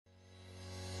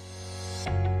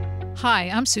Hi,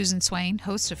 I'm Susan Swain,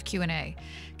 host of Q&A.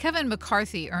 Kevin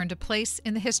McCarthy earned a place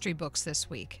in the history books this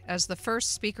week as the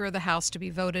first Speaker of the House to be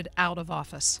voted out of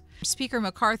office. Speaker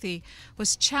McCarthy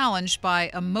was challenged by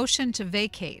a motion to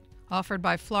vacate offered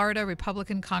by Florida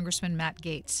Republican Congressman Matt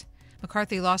Gaetz.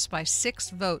 McCarthy lost by 6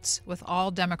 votes, with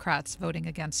all Democrats voting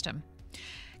against him.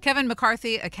 Kevin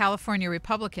McCarthy, a California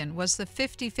Republican, was the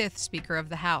 55th Speaker of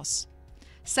the House.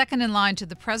 Second in line to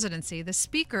the presidency, the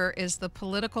Speaker is the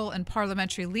political and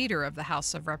parliamentary leader of the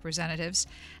House of Representatives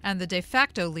and the de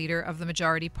facto leader of the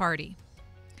majority party.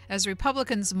 As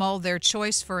Republicans mull their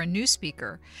choice for a new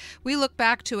Speaker, we look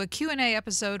back to a Q&A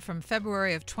episode from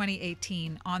February of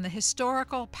 2018 on the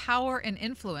historical power and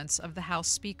influence of the House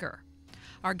Speaker.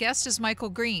 Our guest is Michael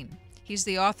Green. He's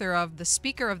the author of The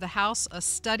Speaker of the House, A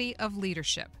Study of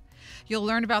Leadership. You'll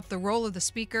learn about the role of the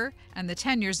Speaker and the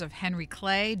tenures of Henry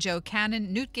Clay, Joe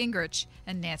Cannon, Newt Gingrich,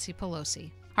 and Nancy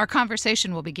Pelosi. Our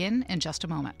conversation will begin in just a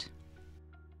moment.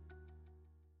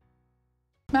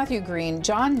 Matthew Green,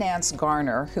 John Nance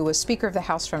Garner, who was Speaker of the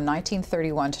House from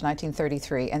 1931 to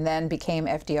 1933 and then became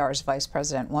FDR's vice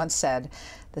president, once said,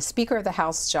 "The Speaker of the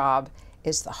House job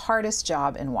is the hardest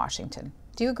job in Washington."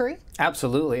 Do you agree?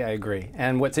 Absolutely, I agree.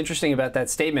 And what's interesting about that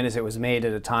statement is it was made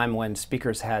at a time when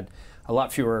speakers had a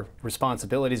lot fewer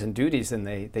responsibilities and duties than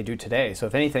they do today. So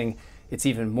if anything, it's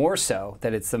even more so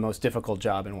that it's the most difficult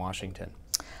job in Washington.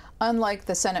 Unlike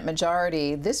the Senate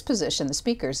majority, this position, the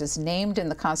Speaker's, is named in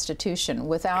the Constitution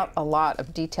without a lot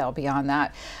of detail beyond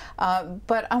that.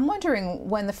 But I'm wondering,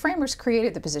 when the framers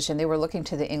created the position, they were looking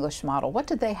to the English model. What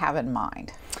did they have in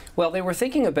mind? Well, they were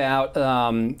thinking about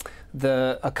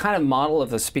a kind of model of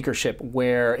the speakership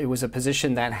where it was a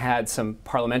position that had some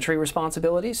parliamentary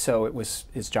responsibilities. So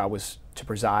his job was to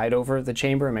preside over the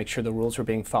chamber and make sure the rules were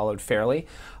being followed fairly.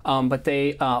 But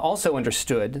they also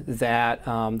understood that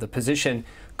the position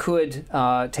could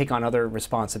take on other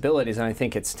responsibilities, and I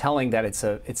think it's telling that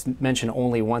it's mentioned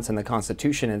only once in the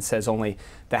Constitution and says only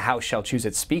the House shall choose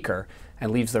its Speaker,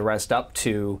 and leaves the rest up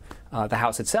to the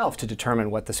House itself to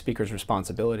determine what the Speaker's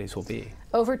responsibilities will be.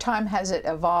 Over time, has it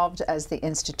evolved as the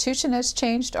institution has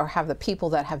changed, or have the people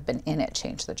that have been in it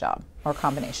changed the job, or a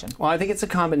combination? Well, I think it's a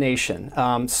combination.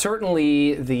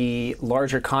 Certainly the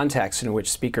larger context in which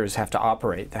speakers have to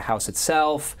operate, the House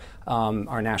itself,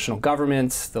 our national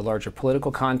governments, the larger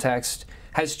political context,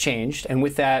 has changed, and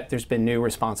with that there's been new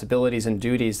responsibilities and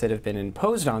duties that have been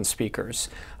imposed on speakers.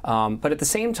 But at the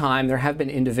same time, there have been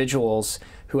individuals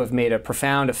who have made a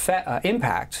profound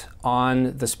impact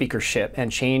on the speakership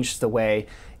and changed the way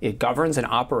it governs and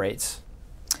operates.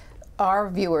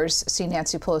 Our viewers see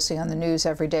Nancy Pelosi on the news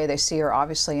every day. They see her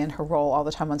obviously in her role all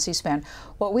the time on C-SPAN.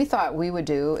 What we thought we would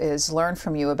do is learn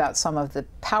from you about some of the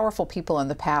powerful people in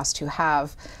the past who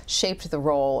have shaped the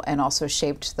role and also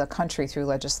shaped the country through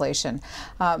legislation.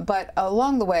 But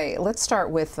along the way, let's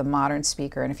start with the modern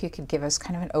Speaker. And if you could give us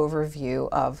kind of an overview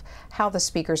of how the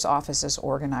Speaker's office is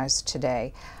organized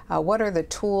today. What are the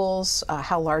tools?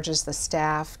 How large is the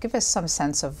staff? Give us some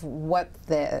sense of what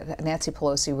Nancy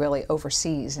Pelosi really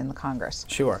oversees in the Congress.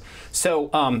 Sure. So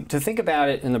to think about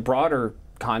it in the broader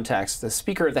context, the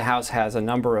Speaker of the House has a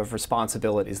number of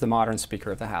responsibilities, the modern Speaker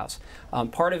of the House.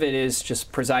 Part of it is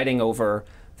just presiding over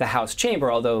the House chamber,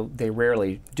 although they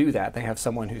rarely do that. They have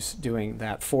someone who's doing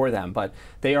that for them. But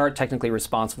they are technically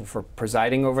responsible for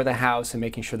presiding over the House and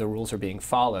making sure the rules are being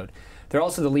followed. They're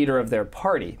also the leader of their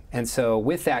party, and so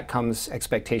with that comes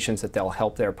expectations that they'll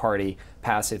help their party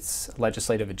pass its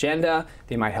legislative agenda.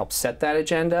 They might help set that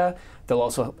agenda. They'll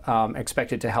also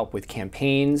expected to help with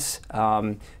campaigns,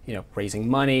 raising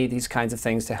money, these kinds of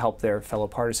things to help their fellow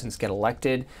partisans get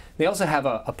elected. They also have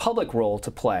a public role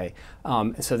to play,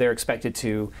 so they're expected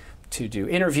to do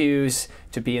interviews,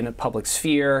 to be in the public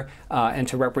sphere, and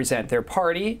to represent their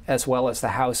party as well as the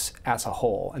House as a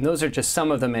whole. And those are just some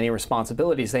of the many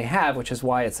responsibilities they have, which is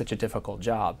why it's such a difficult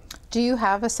job. Do you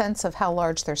have a sense of how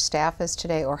large their staff is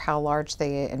today, or how large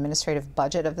the administrative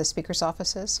budget of the Speaker's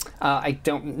office is? I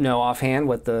don't know offhand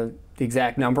what the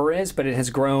exact number is, but it has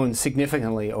grown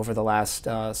significantly over the last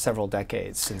several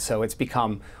decades, and so it's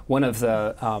become one of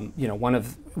the,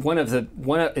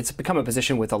 it's become a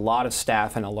position with a lot of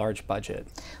staff and a large budget.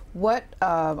 What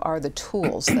are the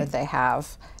tools that they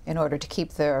have in order to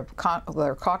keep their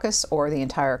caucus or the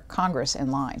entire Congress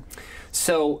in line?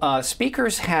 So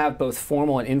speakers have both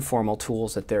formal and informal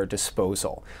tools at their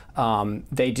disposal.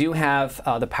 They do have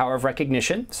the power of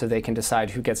recognition, so they can decide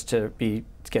who gets to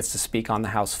speak on the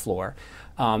House floor.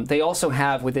 They also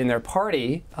have within their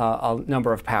party a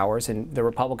number of powers, and the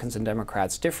Republicans and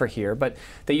Democrats differ here, but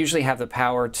they usually have the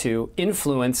power to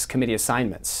influence committee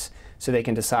assignments. so they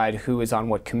can decide who is on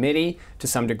what committee to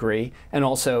some degree, and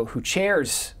also who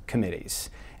chairs committees.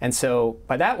 And so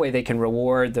by that way, they can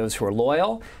reward those who are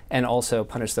loyal and also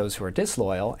punish those who are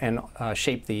disloyal, and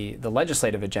shape the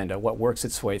legislative agenda, what works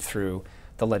its way through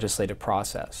the legislative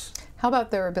process. How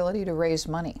about their ability to raise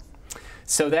money?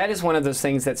 So that is one of those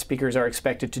things that speakers are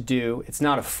expected to do. It's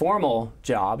not a formal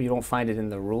job. You don't find it in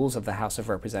the rules of the House of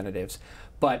Representatives,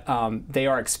 but they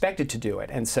are expected to do it.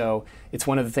 And so it's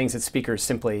one of the things that speakers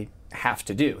simply have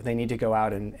to do. They need to go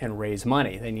out and raise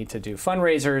money. They need to do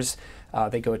fundraisers.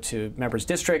 They go to members'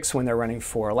 districts when they're running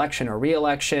for election or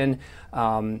re-election.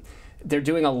 They're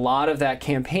doing a lot of that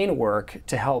campaign work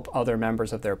to help other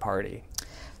members of their party.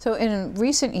 So in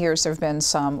recent years, there have been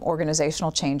some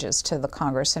organizational changes to the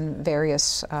Congress and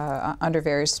various, under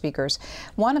various speakers.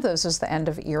 One of those is the end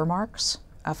of earmarks.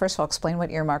 First of all, explain what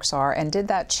earmarks are, and did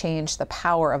that change the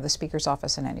power of the Speaker's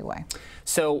office in any way?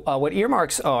 So what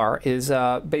earmarks are is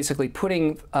basically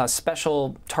putting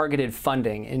special targeted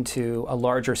funding into a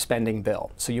larger spending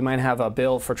bill. So you might have a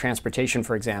bill for transportation,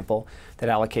 for example, that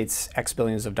allocates X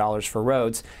billions of dollars for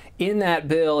roads. In that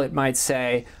bill, it might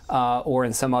say, or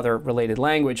in some other related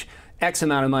language, X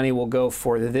amount of money will go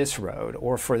for this road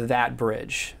or for that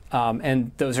bridge.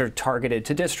 And those are targeted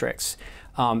to districts.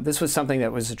 This was something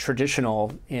that was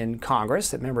traditional in Congress,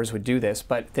 that members would do this,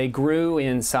 but they grew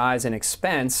in size and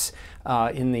expense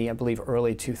in the, I believe,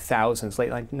 early 2000s,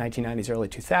 late 1990s, early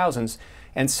 2000s.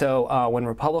 And so when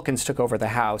Republicans took over the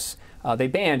House, they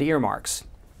banned earmarks.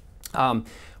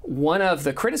 One of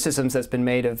the criticisms that's been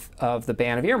made of the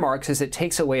ban of earmarks is it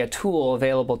takes away a tool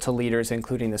available to leaders,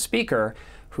 including the Speaker,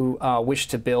 who wish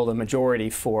to build a majority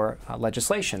for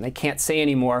legislation. They can't say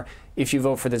anymore, if you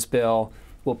vote for this bill,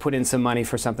 we'll put in some money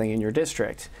for something in your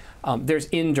district. There's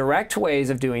indirect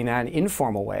ways of doing that,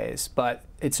 informal ways, but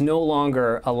it's no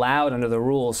longer allowed under the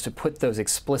rules to put those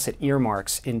explicit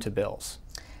earmarks into bills.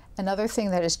 Another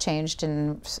thing that has changed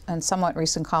in somewhat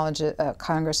recent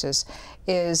Congresses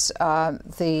is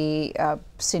the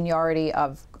seniority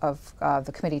of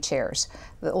the committee chairs.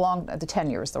 The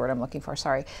tenure is the word I'm looking for,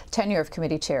 sorry. Tenure of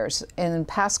committee chairs. In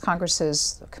past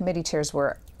Congresses, committee chairs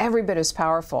were every bit as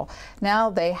powerful. Now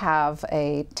they have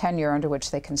a tenure under which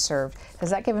they can serve.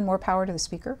 Has that given more power to the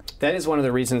Speaker? That is one of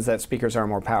the reasons that speakers are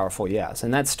more powerful, yes.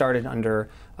 And that started under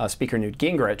Speaker Newt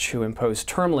Gingrich, who imposed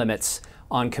term limits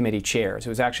on committee chairs. It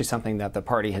was actually something that the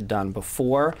party had done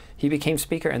before he became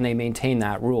Speaker, and they maintained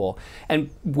that rule.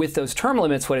 And with those term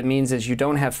limits, what it means is you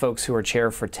don't have folks who are chair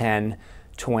for 10,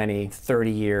 20,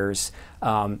 30 years,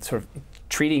 sort of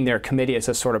treating their committee as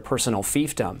a sort of personal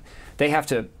fiefdom. They have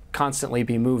to constantly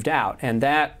be moved out, and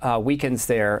that weakens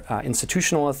their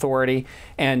institutional authority,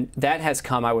 and that has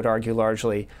come, I would argue,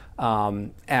 largely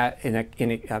that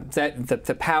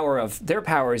the power of their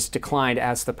power is declined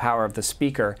as the power of the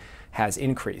Speaker has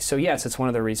increased. So yes, it's one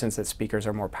of the reasons that speakers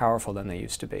are more powerful than they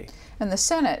used to be. In the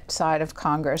Senate side of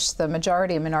Congress, the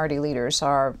majority and minority leaders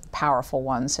are powerful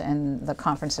ones in the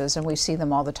conferences, and we see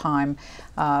them all the time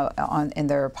in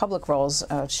their public roles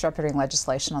shepherding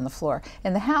legislation on the floor.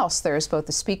 In the House, there is both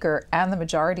the Speaker and the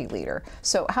majority leader.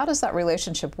 So how does that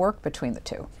relationship work between the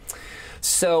two?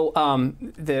 So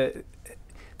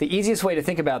the easiest way to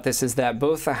think about this is that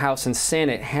both the House and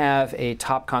Senate have a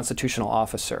top constitutional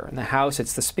officer. In the House,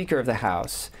 it's the Speaker of the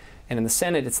House, and in the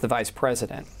Senate, it's the Vice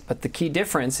President. But the key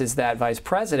difference is that Vice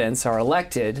Presidents are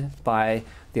elected by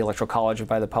the Electoral College or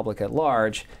by the public at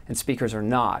large, and Speakers are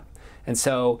not. And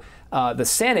so the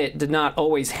Senate did not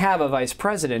always have a Vice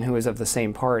President who is of the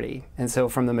same party. And so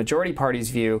from the majority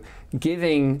party's view,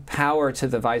 giving power to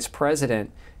the Vice President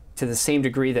to the same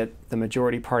degree that the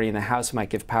majority party in the House might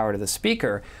give power to the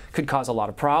Speaker could cause a lot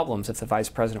of problems if the Vice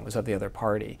President was of the other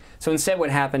party. So instead what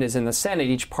happened is in the Senate,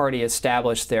 each party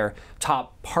established their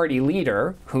top party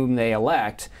leader, whom they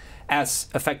elect, as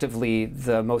effectively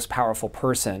the most powerful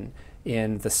person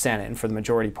in the Senate. And for the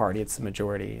majority party, it's the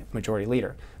majority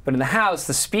leader. But in the House,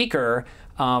 the Speaker,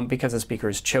 because the Speaker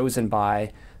is chosen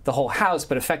by the whole House,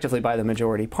 but effectively by the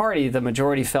majority party, the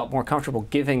majority felt more comfortable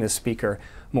giving the Speaker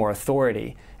more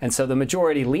authority. And so the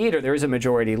majority leader, there is a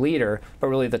majority leader, but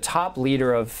really the top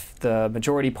leader of the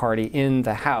majority party in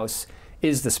the House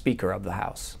is the Speaker of the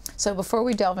House. So before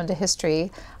we delve into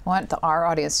history, I want our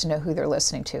audience to know who they're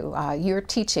listening to. You're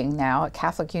teaching now at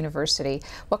Catholic University.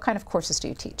 What kind of courses do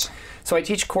you teach? So I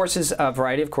teach courses, a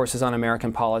variety of courses on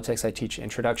American politics. I teach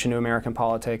Introduction to American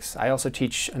Politics. I also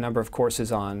teach a number of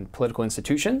courses on political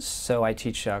institutions. So I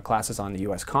teach classes on the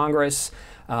U.S. Congress.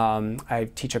 I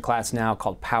teach a class now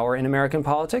called Power in American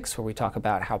Politics, where we talk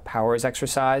about how power is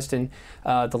exercised in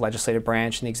the legislative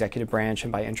branch and the executive branch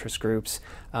and by interest groups.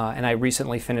 And I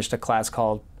recently finished a class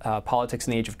called Politics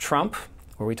in the Age of Trump,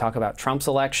 where we talk about Trump's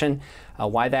election,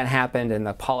 why that happened, and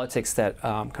the politics that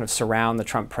kind of surround the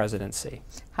Trump presidency.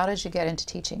 How did you get into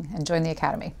teaching and join the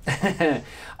academy?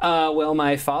 Well,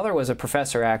 my father was a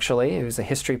professor, actually. He was a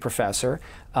history professor.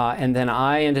 And then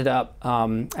I ended up,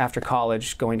 after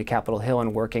college, going to Capitol Hill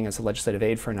and working as a legislative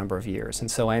aide for a number of years.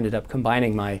 And so I ended up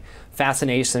combining my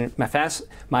fascination,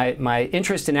 my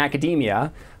interest in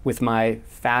academia with my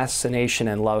fascination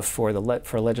and love for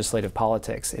legislative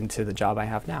politics into the job I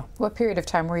have now. What period of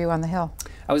time were you on the Hill?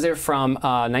 I was there from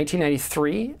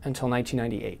 1993 until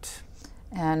 1998.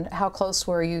 And how close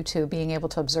were you to being able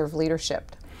to observe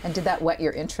leadership? And did that whet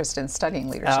your interest in studying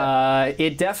leadership?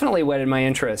 It definitely whetted my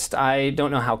interest. I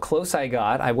don't know how close I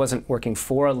got. I wasn't working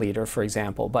for a leader, for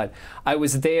example, but I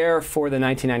was there for the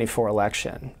 1994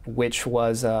 election, which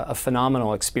was a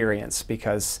phenomenal experience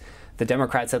because the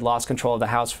Democrats had lost control of the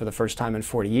House for the first time in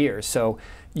 40 years. So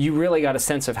you really got a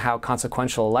sense of how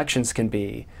consequential elections can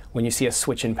be when you see a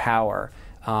switch in power,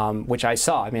 which I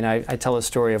saw. I mean, I tell a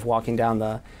story of walking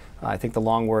down I think the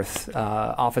Longworth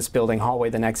office building hallway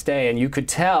the next day, and you could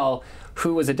tell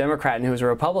who was a Democrat and who was a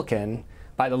Republican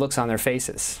by the looks on their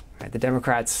faces. Right? The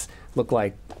Democrats looked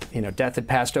like, you know, death had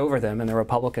passed over them, and the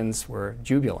Republicans were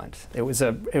jubilant. It was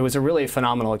a really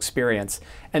phenomenal experience.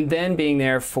 And then being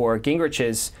there for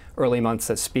Gingrich's early months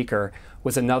as Speaker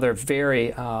was another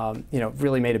very,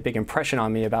 really made a big impression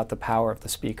on me about the power of the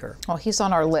Speaker. Well, he's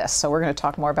on our list, so we're going to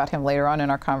talk more about him later on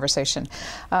in our conversation.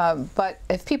 But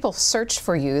if people search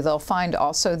for you, they'll find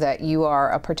also that you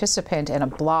are a participant in a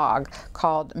blog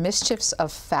called Mischiefs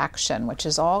of Faction, which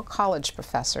is all college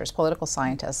professors, political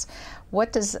scientists.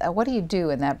 What do you do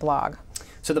in that blog?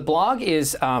 So the blog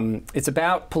is, it's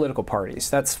about political parties.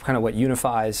 That's kind of what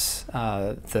unifies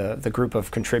the group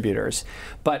of contributors.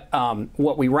 But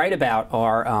what we write about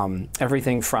are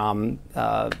everything from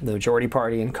the majority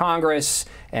party in Congress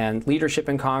and leadership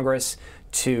in Congress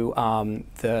to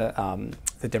the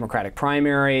Democratic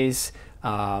primaries,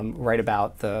 write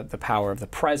about the power of the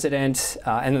president,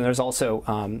 and then there's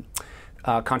also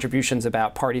contributions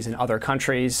about parties in other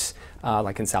countries,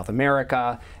 like in South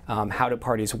America, how do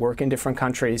parties work in different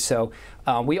countries. So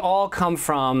we all come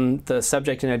from the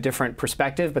subject in a different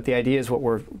perspective, but the idea is what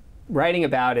we're writing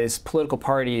about is political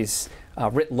parties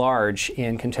writ large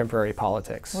in contemporary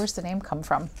politics. Where's the name come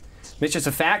from? Mischiefs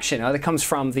of Faction. It comes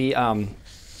from the, I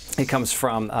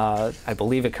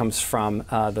believe it comes from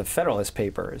the Federalist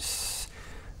Papers.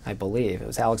 I believe it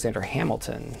was Alexander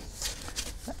Hamilton.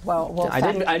 Well, I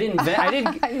didn't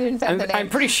invent the name. I'm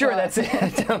pretty sure that's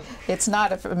it. It's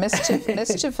not a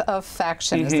mischief of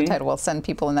faction is the title. We'll send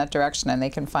people in that direction, and they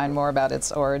can find more about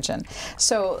its origin.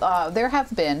 So there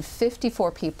have been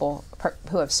 54 people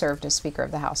who have served as Speaker of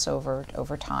the House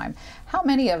over time. How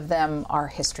many of them are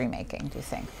history making, do you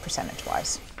think,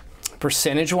 percentage-wise?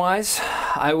 Percentage-wise,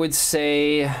 I would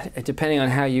say, depending on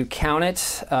how you count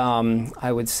it,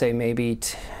 I would say maybe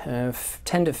 10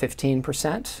 to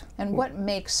 15%. And what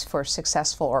makes for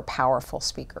successful or powerful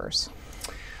speakers?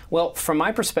 Well, from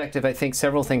my perspective, I think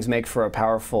several things make for a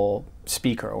powerful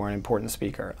speaker or an important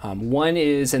speaker. One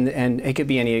is, and it could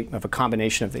be any of a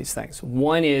combination of these things.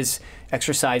 One is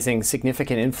exercising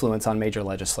significant influence on major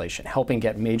legislation, helping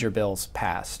get major bills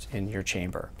passed in your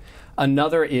chamber.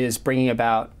 Another is bringing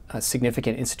about a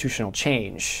significant institutional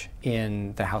change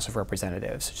in the House of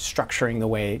Representatives, changing the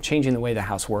way the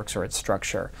House works or its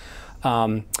structure.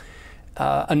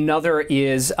 Another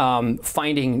is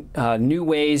finding new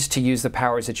ways to use the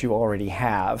powers that you already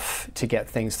have to get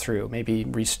things through, maybe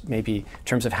in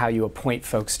terms of how you appoint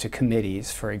folks to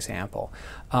committees, for example.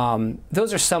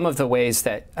 Those are some of the ways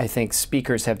that I think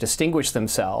speakers have distinguished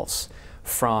themselves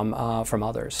from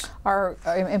others. Are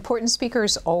important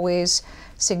speakers always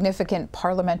significant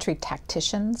parliamentary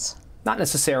tacticians? Not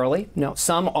necessarily, no.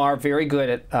 Some are very good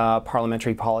at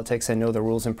parliamentary politics and know the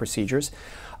rules and procedures.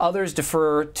 Others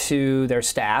defer to their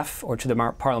staff or to the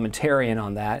parliamentarian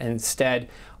on that, and instead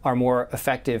are more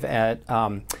effective at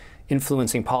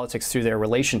influencing politics through their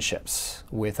relationships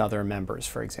with other members,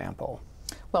 for example.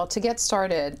 Well, to get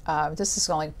started, this is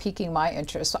only piquing my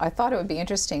interest. I thought it would be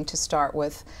interesting to start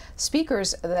with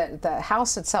speakers that the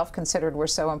House itself considered were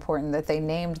so important that they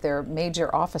named their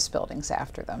major office buildings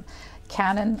after them.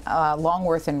 Cannon,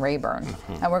 Longworth, and Rayburn.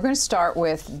 And we're going to start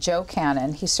with Joe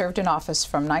Cannon. He served in office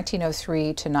from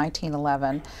 1903 to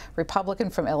 1911, Republican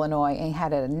from Illinois, and he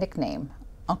had a nickname,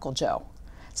 Uncle Joe.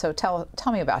 So tell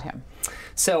me about him.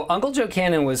 So Uncle Joe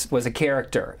Cannon was a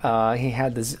character. He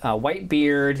had this white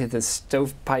beard, this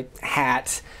stovepipe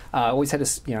hat, always had a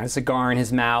cigar in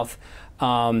his mouth,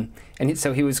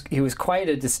 so he was quite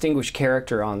a distinguished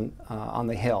character on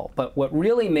the Hill. But what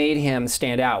really made him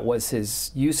stand out was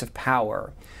his use of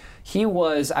power. He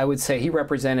was, I would say, he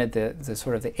represented the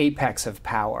sort of the apex of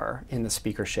power in the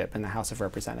speakership in the House of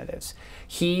Representatives.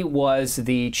 He was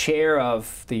the chair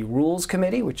of the Rules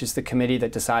Committee, which is the committee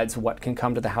that decides what can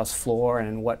come to the House floor and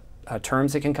in what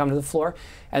terms it can come to the floor.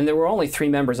 And there were only 3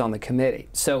 members on the committee.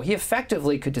 So he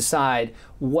effectively could decide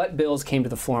what bills came to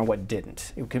the floor and what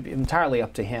didn't. It could be entirely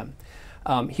up to him.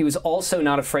 He was also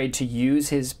not afraid to use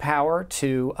his power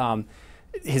in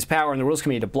the Rules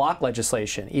Committee to block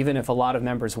legislation, even if a lot of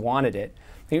members wanted it.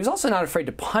 And he was also not afraid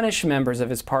to punish members of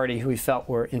his party who he felt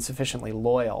were insufficiently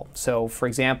loyal. So, for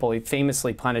example, he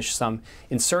famously punished some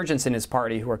insurgents in his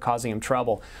party who were causing him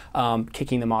trouble,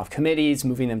 kicking them off committees,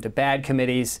 moving them to bad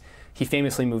committees. He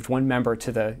famously moved one member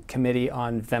to the Committee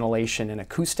on Ventilation and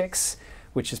Acoustics,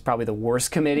 which is probably the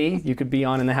worst committee you could be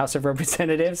on in the House of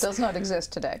Representatives. It does not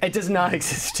exist today. It does not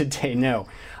exist today, no.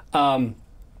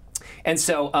 And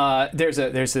so there's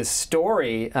this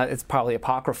story, it's probably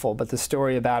apocryphal, but the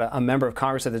story about a member of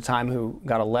Congress at the time who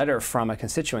got a letter from a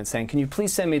constituent saying, "Can you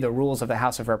please send me the rules of the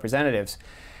House of Representatives?"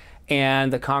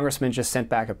 And the congressman just sent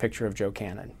back a picture of Joe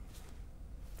Cannon.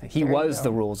 He was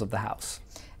the rules of the House.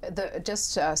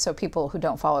 Just so people who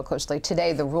don't follow closely,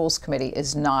 today the Rules Committee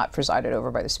is not presided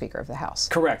over by the Speaker of the House.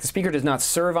 Correct. The Speaker does not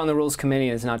serve on the Rules Committee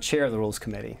and is not chair of the Rules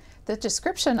Committee. The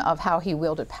description of how he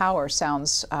wielded power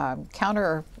sounds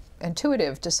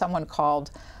counterintuitive to someone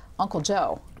called Uncle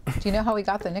Joe. Do you know how he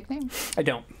got the nickname? I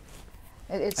don't.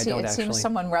 It seems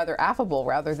someone rather affable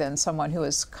rather than someone who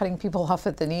is cutting people off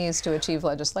at the knees to achieve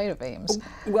legislative aims.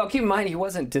 Well, keep in mind, he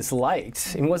wasn't disliked.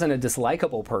 He wasn't a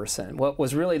dislikable person. What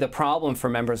was really the problem for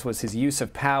members was his use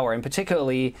of power, and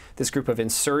particularly this group of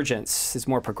insurgents, his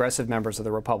more progressive members of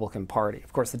the Republican Party.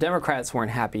 Of course, the Democrats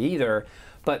weren't happy either,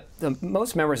 but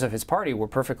most members of his party were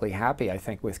perfectly happy, I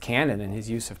think, with Cannon and his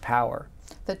use of power.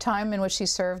 The time in which he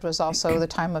served was also the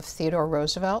time of Theodore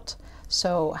Roosevelt.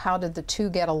 So how did the two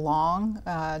get along?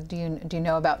 Do you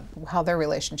know about how their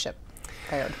relationship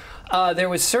fared? There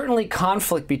was certainly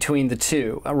conflict between the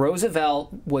two.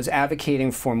 Roosevelt was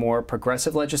advocating for more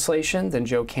progressive legislation than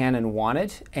Joe Cannon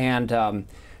wanted, and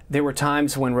there were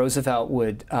times when Roosevelt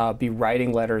would be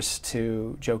writing letters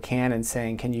to Joe Cannon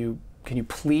saying, can you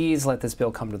please let this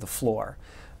bill come to the floor?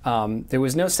 There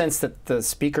was no sense that the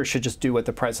Speaker should just do what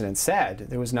the President said.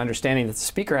 There was an understanding that the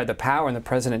Speaker had the power and the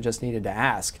President just needed to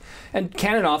ask. And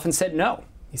Cannon often said no.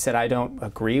 He said, "I don't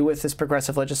agree with this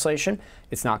progressive legislation.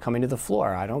 It's not coming to the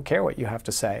floor. I don't care what you have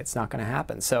to say. It's not going to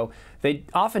happen." So they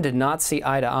often did not see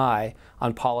eye to eye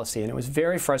on policy, and it was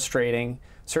very frustrating,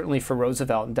 certainly for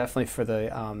Roosevelt and definitely for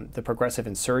the progressive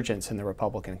insurgents in the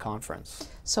Republican conference.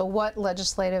 So what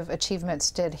legislative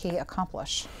achievements did he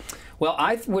accomplish? Well,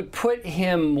 I would put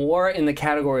him more in the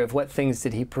category of what things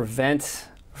did he prevent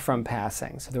from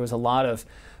passing. So there was a lot of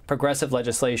progressive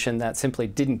legislation that simply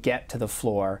didn't get to the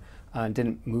floor and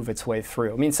didn't move its way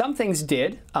through. I mean, some things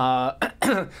did, but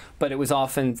it was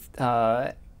often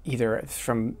either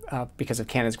because of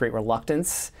Cannon's great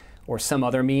reluctance or some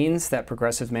other means that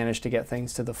progressives managed to get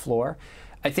things to the floor.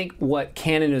 I think what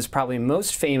Cannon is probably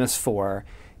most famous for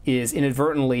is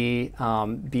inadvertently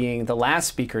being the last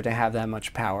speaker to have that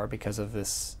much power because of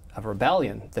this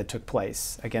rebellion that took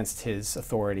place against his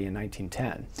authority in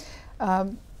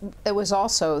 1910. It was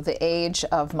also the age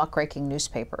of muckraking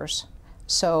newspapers.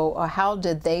 So how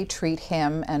did they treat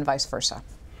him and vice versa?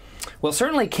 Well,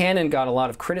 certainly Cannon got a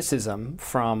lot of criticism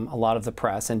from a lot of the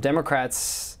press, and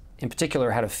Democrats in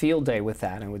particular had a field day with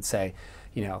that and would say,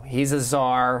 you know, he's a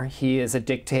czar, he is a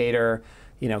dictator,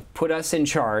 you know, put us in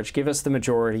charge, give us the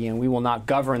majority, and we will not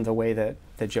govern the way that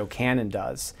Joe Cannon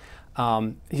does.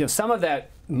 You know, some of that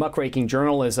muckraking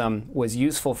journalism was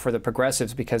useful for the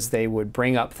progressives because they would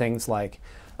bring up things like,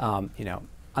 you know,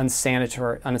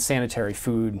 unsanitary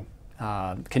food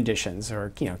conditions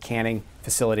or, you know, canning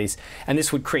facilities, and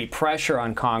this would create pressure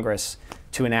on Congress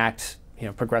to enact, you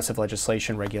know, progressive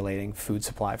legislation regulating food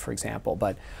supply, for example.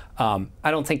 But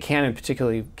I don't think Cannon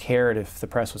particularly cared if the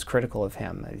press was critical of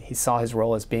him. He saw his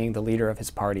role as being the leader of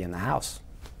his party in the House.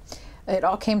 It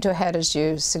all came to a head, as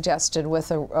you suggested,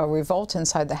 with a revolt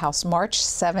inside the House, March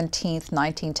 17th,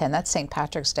 1910. That's St.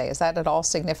 Patrick's Day. Is that at all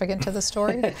significant to the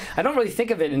story? I don't really think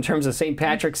of it in terms of St.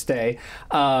 Patrick's Day.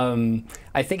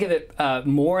 I think of it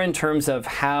more in terms of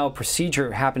how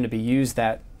procedure happened to be used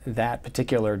that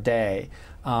particular day.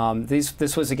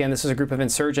 This was a group of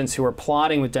insurgents who were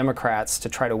plotting with Democrats to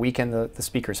try to weaken the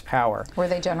Speaker's power. Were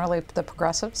they generally the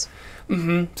progressives?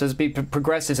 Mm-hmm. So it would be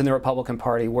progressives in the Republican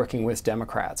Party working with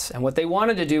Democrats. And what they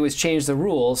wanted to do was change the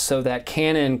rules so that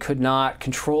Cannon could not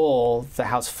control the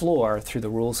House floor through the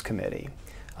Rules Committee.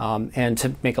 And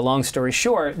to make a long story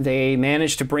short, they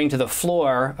managed to bring to the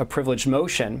floor a privileged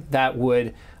motion that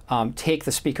would take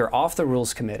the Speaker off the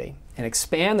Rules Committee and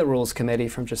expand the Rules Committee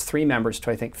from just 3 members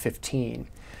to, I think, 15.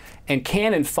 And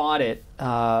Cannon fought it.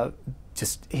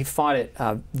 He fought it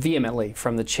vehemently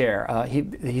from the chair.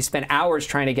 He spent hours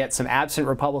trying to get some absent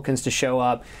Republicans to show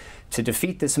up to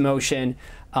defeat this motion,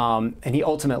 and he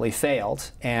ultimately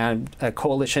failed. And a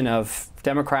coalition of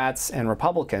Democrats and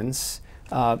Republicans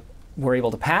were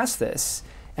able to pass this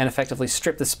and effectively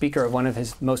strip the Speaker of one of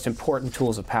his most important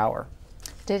tools of power.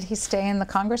 Did he stay in the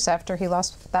Congress after he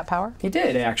lost that power? He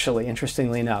did, actually,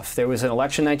 interestingly enough. There was an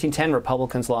election in 1910.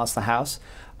 Republicans lost the House.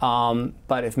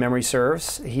 But if memory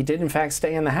serves, he did, in fact,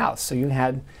 stay in the House. So you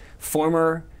had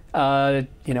former,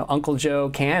 Uncle Joe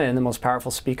Cannon, the most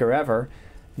powerful speaker ever,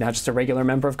 now just a regular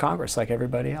member of Congress like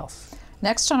everybody else.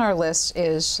 Next on our list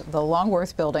is the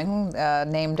Longworth Building,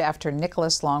 named after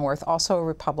Nicholas Longworth, also a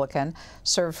Republican,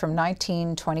 served from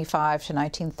 1925 to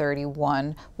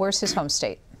 1931. Where's his home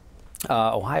state?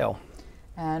 Ohio.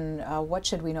 And what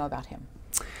should we know about him?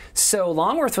 So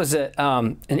Longworth was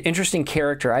an interesting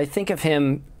character. I think of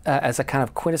him as a kind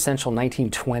of quintessential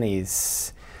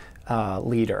 1920s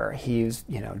leader. He was,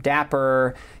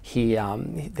 dapper. He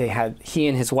and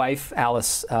his wife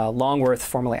Alice Longworth,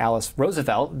 formerly Alice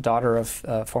Roosevelt, daughter of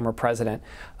former president,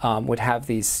 would have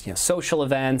these social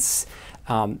events.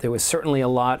 There was certainly a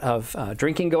lot of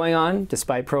drinking going on,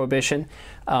 despite prohibition.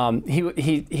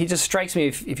 He just strikes me,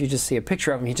 if you just see a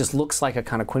picture of him, he just looks like a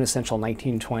kind of quintessential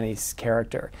 1920s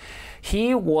character.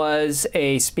 He was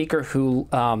a speaker who,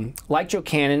 like Joe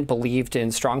Cannon, believed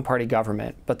in strong party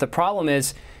government. But the problem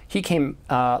is he came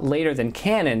later than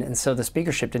Cannon, and so the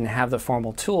speakership didn't have the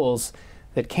formal tools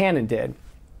that Cannon did.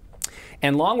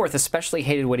 And Longworth especially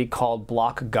hated what he called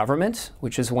block government,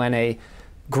 which is when a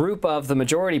group of the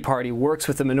majority party works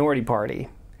with the minority party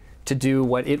to do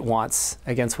what it wants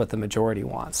against what the majority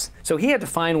wants. So he had to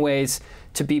find ways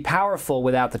to be powerful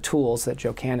without the tools that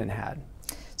Joe Cannon had.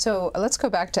 So let's go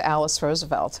back to Alice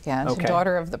Roosevelt again, Okay.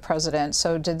 daughter of the president.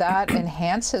 So did that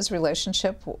enhance his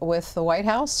relationship with the White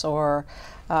House, or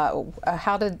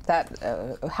how did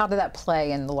that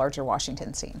play in the larger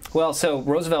Washington scene? Well, so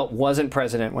Roosevelt wasn't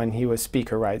president when he was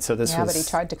speaker, right? So this was... but he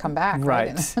tried to come back, right,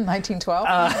 in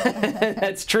 1912?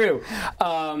 That's true.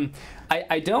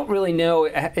 I don't really know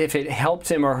if it helped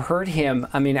him or hurt him.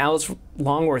 I mean, Alice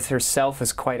Longworth herself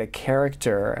is quite a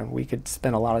character, and we could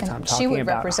spend a lot of time talking about her. She would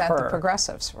represent the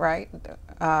progressives, right?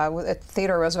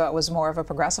 Theodore Roosevelt was more of a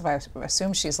progressive. I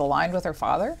assume she's aligned with her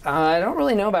father? I don't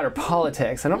really know about her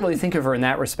politics. I don't really think of her in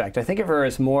that respect. I think of her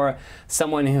as more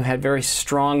someone who had very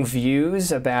strong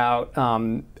views about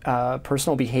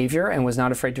personal behavior and was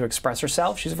not afraid to express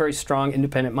herself. She's a very strong,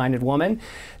 independent-minded woman.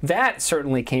 That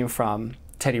certainly came from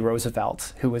Teddy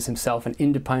Roosevelt, who was himself an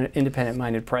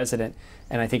independent-minded president,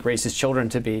 and I think raised his children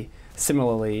to be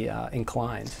similarly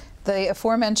inclined. The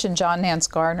aforementioned John Nance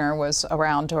Garner was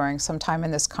around during some time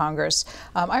in this Congress.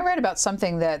 I read about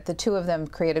something that the two of them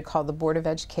created called the Board of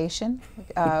Education,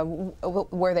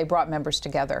 where they brought members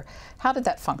together. How did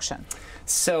that function?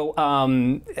 So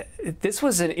this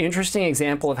was an interesting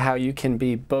example of how you can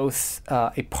be both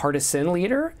a partisan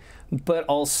leader, but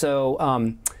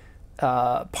also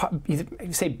you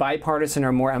say bipartisan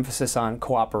or more emphasis on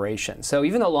cooperation. So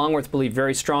even though Longworth believed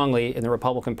very strongly in the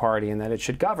Republican Party and that it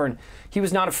should govern, he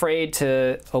was not afraid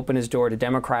to open his door to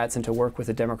Democrats and to work with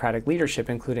the Democratic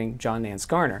leadership, including John Nance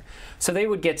Garner. So they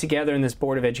would get together in this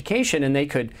Board of Education, and they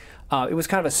could, it was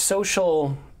kind of a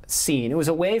social scene. It was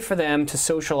a way for them to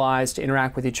socialize, to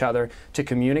interact with each other, to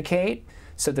communicate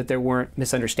so that there weren't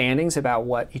misunderstandings about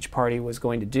what each party was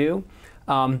going to do.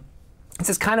 It's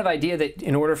this kind of idea that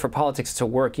in order for politics to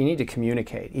work, you need to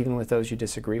communicate, even with those you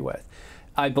disagree with.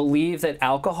 I believe that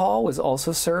alcohol was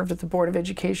also served at the Board of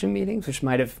Education meetings, which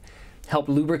might have helped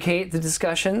lubricate the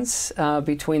discussions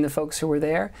between the folks who were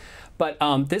there. But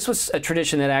this was a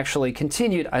tradition that actually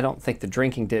continued. I don't think the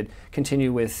drinking did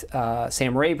continue with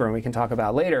Sam Rayburn, we can talk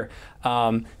about later.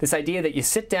 This idea that you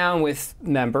sit down with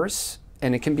members,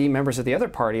 and it can be members of the other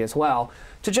party as well,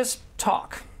 to just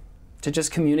talk, to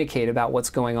just communicate about what's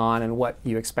going on and what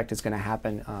you expect is going to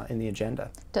happen in the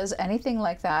agenda. Does anything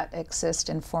like that exist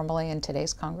informally in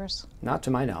today's Congress? Not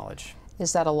to my knowledge.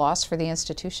 Is that a loss for the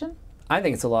institution? I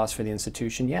think it's a loss for the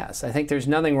institution, yes. I think there's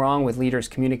nothing wrong with leaders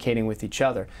communicating with each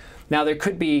other. Now, there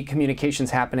could be communications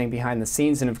happening behind the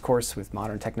scenes, and of course, with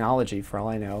modern technology, for all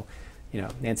I know,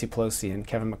 Nancy Pelosi and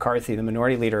Kevin McCarthy, the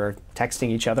minority leader, are texting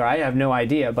each other. I have no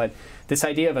idea, but this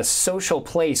idea of a social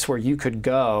place where you could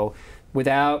go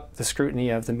without the scrutiny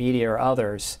of the media or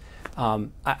others,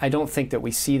 I don't think that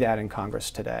we see that in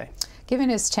Congress today. Given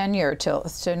his tenure till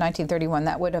 1931,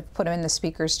 that would have put him in the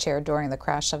Speaker's chair during the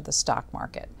crash of the stock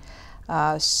market.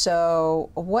 So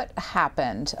what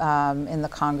happened in the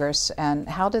Congress, and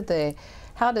how did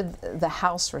the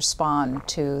House respond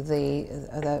to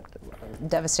the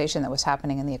devastation that was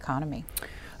happening in the economy?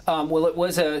 Well, it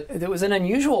was an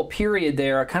unusual period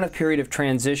there, a kind of period of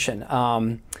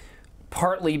transition,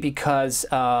 partly because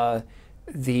at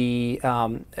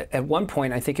one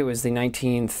point, I think it was the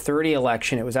 1930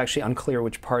 election, it was actually unclear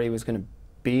which party was going to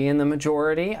be in the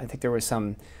majority. I think there were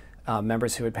some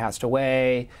members who had passed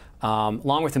away.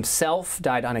 Longworth himself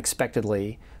died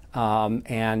unexpectedly,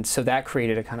 and so that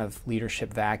created a kind of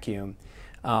leadership vacuum.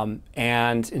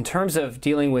 And in terms of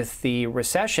dealing with the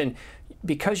recession,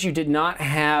 because you didn't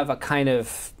have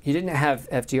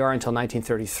FDR until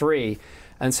 1933,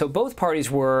 and so both parties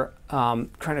were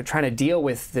trying to deal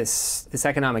with this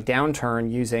economic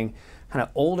downturn using kind of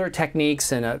older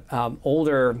techniques and an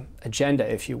older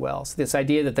agenda, if you will. So this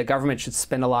idea that the government should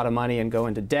spend a lot of money and go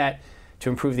into debt to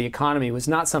improve the economy was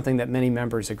not something that many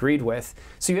members agreed with.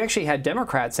 So you actually had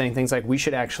Democrats saying things like, we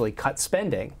should actually cut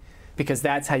spending, because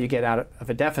that's how you get out of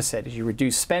a deficit, is you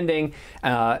reduce spending,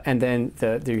 and then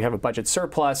you have a budget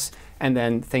surplus, and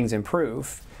then things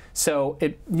improve. So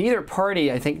neither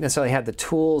party, I think, necessarily had the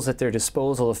tools at their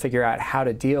disposal to figure out how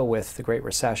to deal with the Great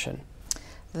Recession.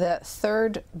 The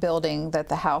third building that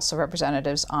the House of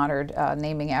Representatives honored,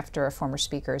 naming after a former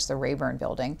speaker, is the Rayburn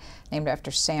Building, named after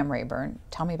Sam Rayburn.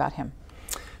 Tell me about him.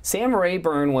 Sam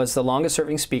Rayburn was the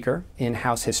longest-serving speaker in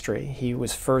House history. He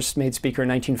was first made speaker in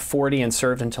 1940 and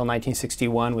served until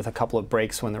 1961 with a couple of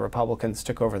breaks when the Republicans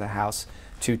took over the House,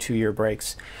 two-year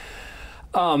breaks.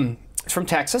 He's from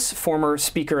Texas, former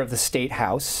Speaker of the State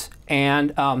House,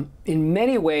 and in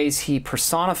many ways he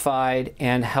personified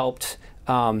and helped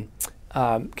kind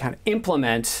of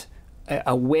implement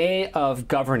a way of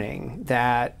governing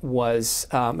that was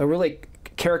really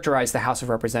characterized the House of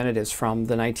Representatives from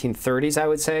the 1930s, I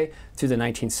would say, through the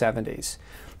 1970s.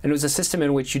 And it was a system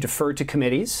in which you deferred to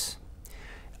committees,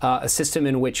 a system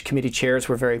in which committee chairs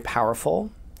were very powerful.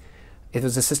 It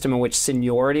was a system in which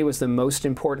seniority was the most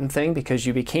important thing, because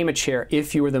you became a chair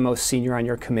if you were the most senior on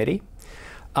your committee.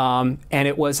 And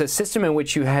it was a system in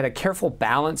which you had a careful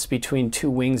balance between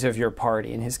two wings of your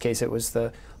party. In his case, it was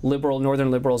the Northern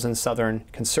Liberals and Southern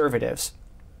Conservatives.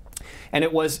 And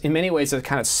it was, in many ways, a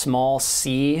kind of small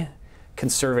C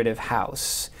conservative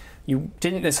House. You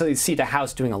didn't necessarily see the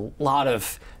House doing a lot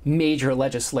of major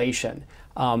legislation.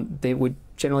 They would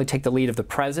generally take the lead of the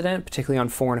president, particularly on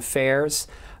foreign affairs.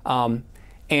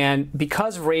 And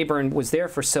because Rayburn was there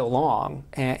for so long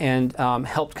and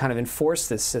helped kind of enforce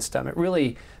this system, it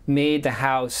really made the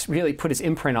House, really put his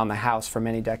imprint on the House for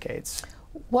many decades.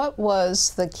 What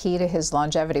was the key to his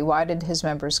longevity? Why did his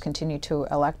members continue to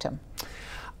elect him?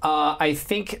 I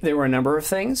think there were a number of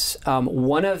things.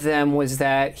 One of them was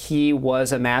that he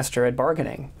was a master at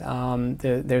bargaining.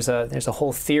 There's a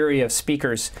whole theory of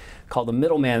speakers called the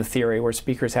middleman theory, where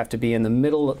speakers have to be in the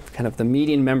middle, kind of the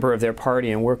median member of their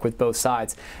party, and work with both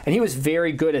sides. And he was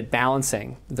very good at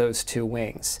balancing those two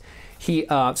wings.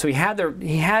 So he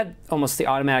had almost the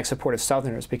automatic support of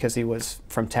Southerners because he was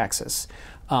from Texas.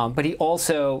 But he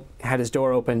also had his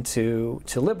door open to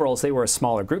liberals. They were a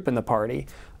smaller group in the party,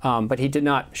 but he did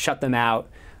not shut them out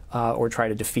or try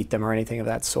to defeat them or anything of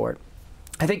that sort.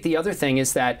 I think the other thing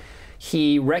is that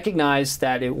he recognized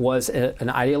that it was an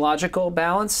ideological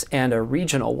balance and a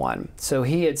regional one. So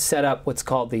he had set up what's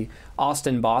called the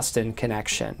Austin-Boston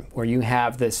connection, where you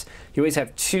always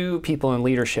have two people in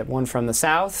leadership, one from the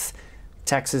South,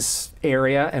 Texas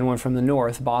area, and one from the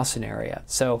North, Boston area.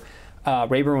 So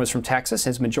Rayburn was from Texas.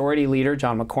 His majority leader,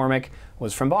 John McCormick,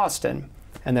 was from Boston.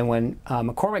 And then when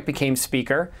McCormick became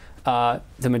Speaker,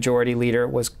 the majority leader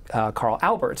was Carl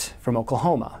Albert from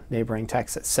Oklahoma, neighboring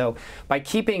Texas. So by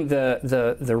keeping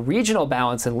the regional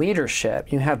balance in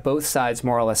leadership, you have both sides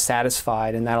more or less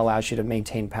satisfied, and that allows you to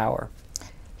maintain power.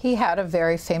 He had a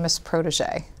very famous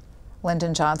protege,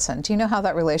 Lyndon Johnson. Do you know how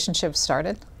that relationship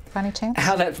started? By any chance?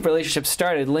 How that relationship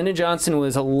started. Lyndon Johnson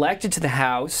was elected to the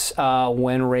House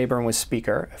when Rayburn was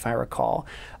Speaker, if I recall.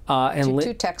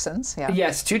 Two Texans, yeah.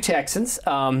 Yes, two Texans.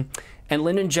 And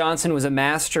Lyndon Johnson was a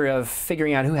master of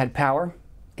figuring out who had power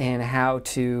and how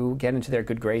to get into their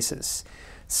good graces.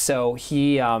 So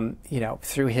he,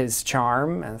 through his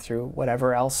charm and through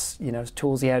whatever else,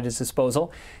 tools he had at his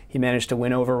disposal, he managed to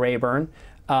win over Rayburn.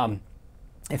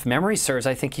 If memory serves,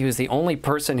 I think he was the only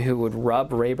person who would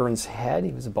rub Rayburn's head.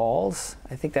 He was bald.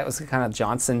 I think that was the kind of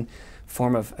Johnson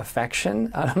form of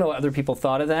affection. I don't know what other people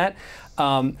thought of that.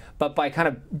 But by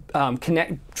kind of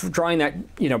drawing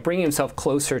that, bringing himself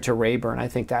closer to Rayburn, I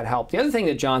think that helped. The other thing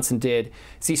that Johnson did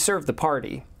is he served the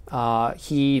party.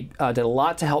 He did a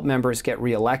lot to help members get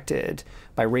reelected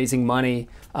by raising money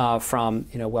from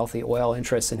wealthy oil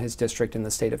interests in his district in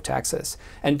the state of Texas.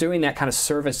 And doing that kind of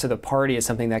service to the party is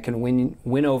something that can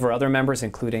win over other members,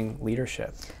 including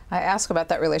leadership. I ask about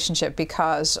that relationship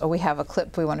because we have a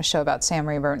clip we want to show about Sam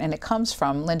Rayburn, and it comes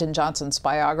from Lyndon Johnson's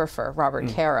biographer, Robert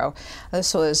Caro.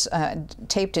 This was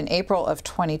taped in April of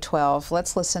 2012.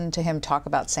 Let's listen to him talk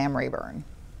about Sam Rayburn.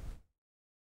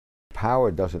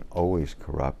 Power doesn't always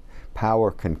corrupt.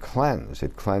 Power can cleanse.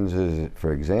 It cleanses,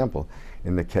 for example,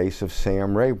 in the case of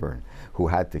Sam Rayburn, who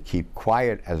had to keep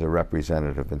quiet as a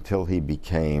representative until he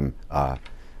became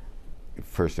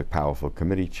first a powerful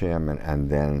committee chairman, and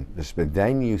then this. But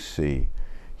then you see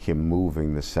him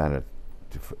moving the Senate,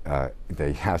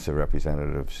 the House of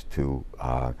Representatives, to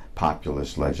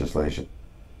populist legislation.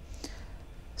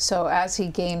 So as he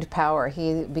gained power,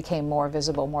 he became more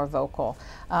visible, more vocal.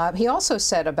 He also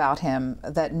said about him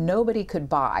that nobody could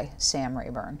buy Sam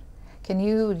Rayburn. Can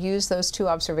you use those two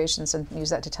observations and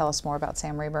use that to tell us more about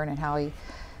Sam Rayburn and how he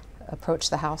approached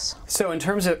the House? So in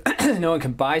terms of no one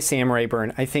can buy Sam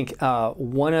Rayburn, I think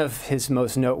one of his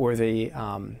most noteworthy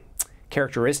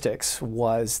characteristics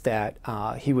was that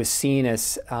he was seen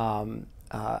as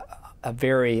a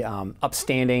very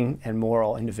upstanding and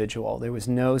moral individual. There was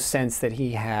no sense that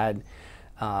he had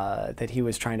that he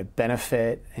was trying to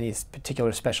benefit any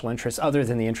particular special interests other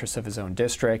than the interests of his own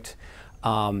district.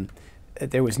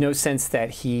 There was no sense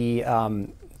that he,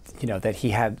 that he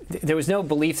had. There was no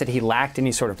belief that he lacked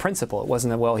any sort of principle. It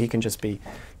wasn't that, well, he can just be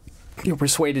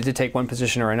persuaded to take one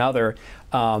position or another.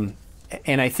 And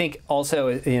I think also,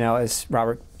 as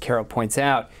Robert Caro points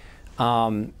out,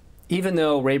 even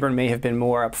though Rayburn may have been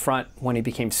more upfront when he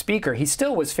became Speaker, he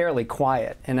still was fairly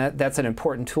quiet, and that's an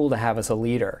important tool to have as a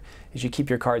leader, is you keep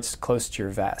your cards close to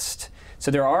your vest.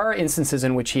 So there are instances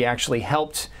in which he actually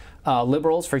helped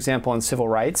liberals, for example, on civil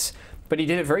rights, but he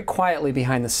did it very quietly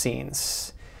behind the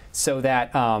scenes, so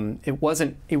that it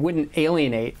wouldn't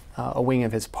alienate a wing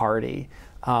of his party.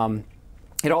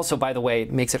 It also, by the way,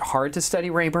 makes it hard to study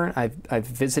Rayburn. I've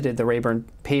visited the Rayburn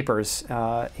papers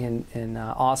in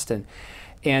Austin.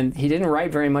 And he didn't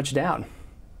write very much down.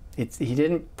 He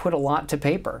didn't put a lot to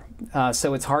paper.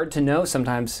 So it's hard to know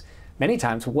sometimes, many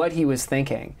times, what he was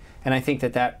thinking. And I think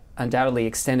that undoubtedly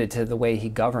extended to the way he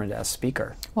governed as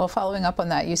Speaker. Well, following up on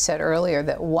that, you said earlier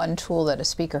that one tool that a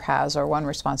Speaker has, or one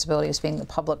responsibility, is being the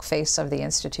public face of the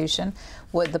institution.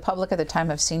 Would the public at the time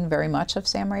have seen very much of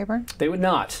Sam Rayburn? They would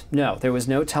not. No, there was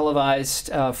no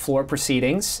televised floor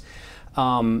proceedings.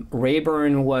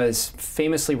 Rayburn was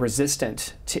famously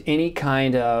resistant to any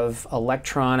kind of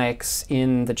electronics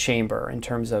in the chamber in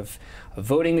terms of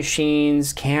voting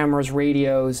machines, cameras,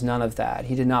 radios, none of that.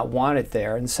 He did not want it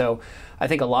there. And so I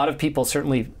think a lot of people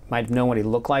certainly might have known what he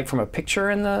looked like from a picture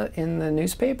in the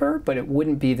newspaper, but it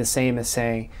wouldn't be the same as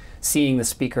seeing the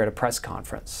Speaker at a press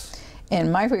conference. In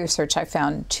my research, I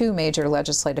found two major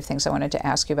legislative things I wanted to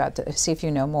ask you about to see if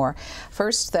you know more.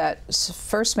 First, that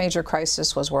first major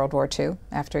crisis was World War II,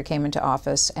 after he came into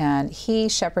office, and he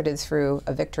shepherded through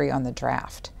a victory on the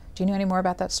draft. Do you know any more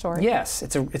about that story? Yes,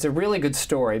 it's a really good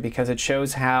story because it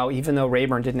shows how, even though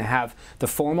Rayburn didn't have the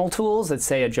formal tools that,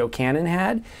 say, a Joe Cannon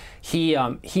had, he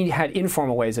had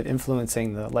informal ways of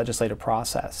influencing the legislative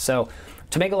process. So,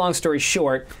 to make a long story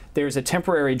short, there's a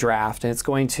temporary draft, and it's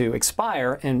going to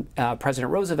expire, and President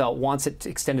Roosevelt wants it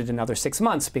extended another 6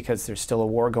 months because there's still a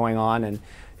war going on, and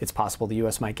it's possible the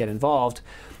U.S. might get involved.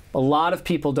 A lot of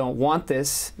people don't want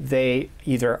this. They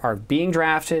either are being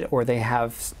drafted or they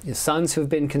have sons who have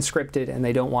been conscripted, and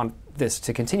they don't want this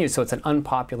to continue, so it's an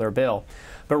unpopular bill.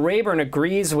 But Rayburn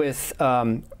agrees with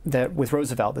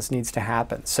Roosevelt this needs to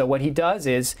happen. So what he does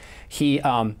is he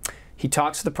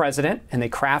talks to the president, and they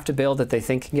craft a bill that they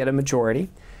think can get a majority.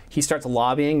 He starts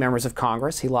lobbying members of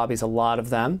Congress. He lobbies a lot of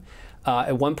them.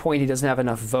 At one point, he doesn't have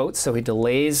enough votes, so he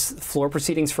delays floor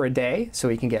proceedings for a day so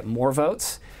he can get more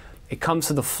votes. It comes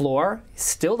to the floor. He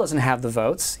still doesn't have the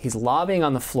votes. He's lobbying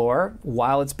on the floor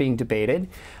while it's being debated.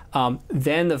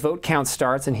 Then the vote count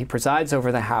starts, and he presides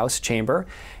over the House chamber.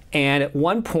 And at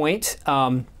one point,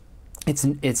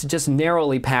 it's just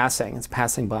narrowly passing. It's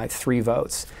passing by 3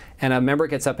 votes. And a member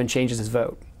gets up and changes his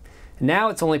vote. Now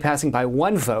it's only passing by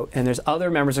 1 vote, and there's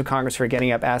other members of Congress who are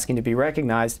getting up asking to be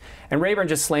recognized, and Rayburn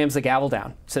just slams the gavel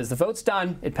down, says the vote's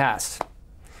done, it passed.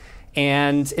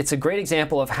 And it's a great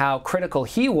example of how critical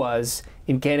he was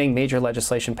in getting major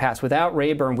legislation passed. Without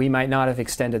Rayburn, we might not have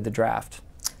extended the draft.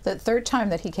 The third time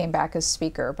that he came back as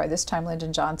Speaker, by this time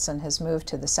Lyndon Johnson has moved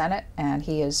to the Senate, and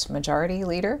he is Majority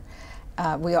Leader.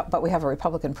 but we have a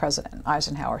Republican president,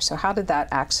 Eisenhower. So how did that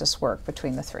axis work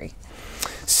between the three?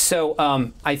 So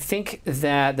I think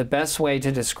that the best way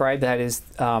to describe that is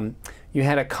you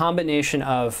had a combination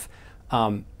of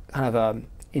kind of an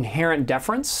inherent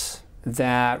deference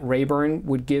that Rayburn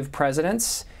would give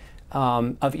presidents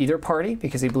of either party,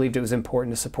 because he believed it was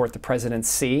important to support the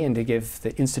presidency and to give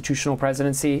the institutional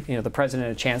presidency, the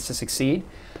president, a chance to succeed,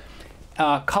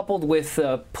 coupled with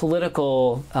the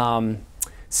political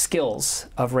skills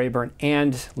of Rayburn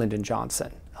and Lyndon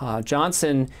Johnson.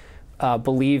 Johnson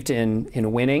believed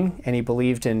in winning, and he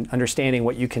believed in understanding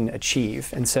what you can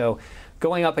achieve. And so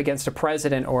going up against a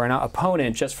president or an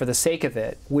opponent just for the sake of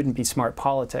it wouldn't be smart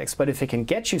politics. But if it can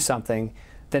get you something,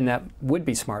 then that would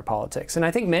be smart politics. And I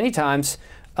think many times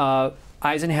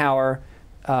Eisenhower,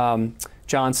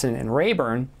 Johnson, and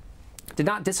Rayburn did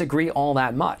not disagree all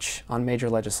that much on major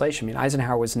legislation. I mean,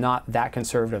 Eisenhower was not that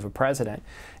conservative a president,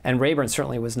 and Rayburn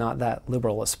certainly was not that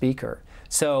liberal a speaker.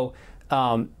 So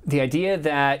the idea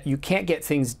that you can't get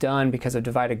things done because of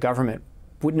divided government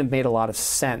wouldn't have made a lot of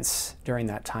sense during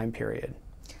that time period.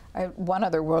 One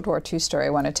other World War II story I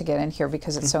wanted to get in here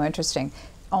because it's so interesting.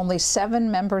 Only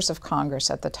 7 members of Congress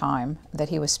at the time that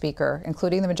he was Speaker,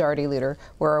 including the Majority Leader,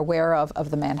 were aware of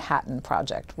the Manhattan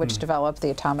Project, which developed the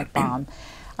atomic bomb.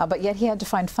 But yet he had to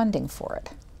find funding for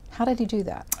it. How did he do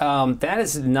that? That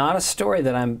is not a story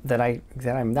that I'm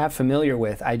that familiar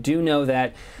with. I do know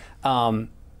that,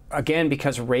 again,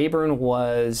 because Rayburn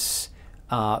was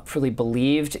really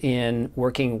believed in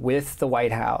working with the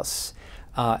White House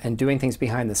and doing things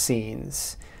behind the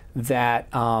scenes, that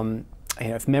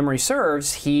if memory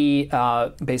serves, he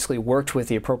basically worked with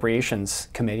the Appropriations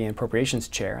Committee and Appropriations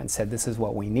Chair and said, this is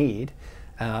what we need,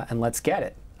 and let's get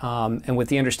it. And with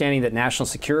the understanding that national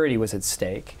security was at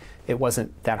stake, it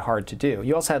wasn't that hard to do.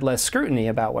 You also had less scrutiny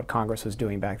about what Congress was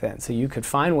doing back then. So you could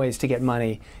find ways to get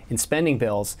money in spending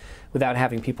bills without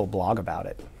having people blog about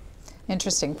it.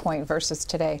 Interesting point versus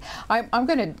today. I'm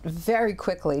going to very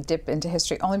quickly dip into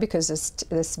history, only because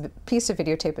this piece of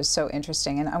videotape is so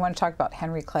interesting. And I want to talk about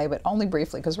Henry Clay, but only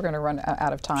briefly because we're going to run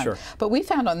out of time. Sure. But we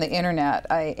found on the internet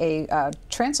a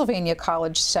Transylvania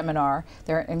College seminar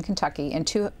there in Kentucky in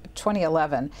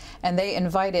 2011, and they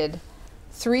invited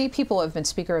 3 people who have been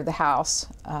Speaker of the House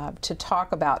to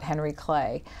talk about Henry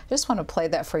Clay. I just want to play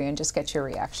that for you and just get your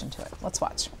reaction to it. Let's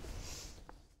watch.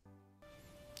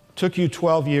 Took you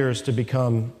 12 years to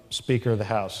become Speaker of the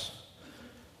House.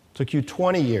 Took you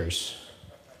 20 years.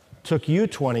 Took you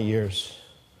 20 years.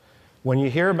 When you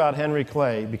hear about Henry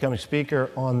Clay becoming Speaker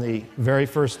on the very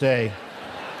first day,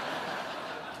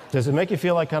 does it make you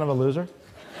feel like kind of a loser?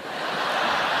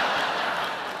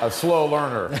 A slow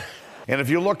learner. And if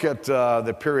you look at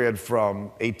the period from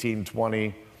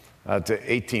 1820 to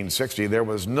 1860, there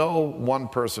was no one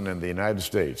person in the United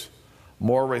States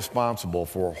more responsible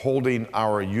for holding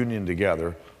our union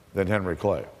together than Henry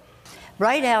Clay.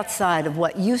 Right outside of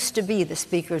what used to be the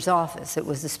Speaker's office, it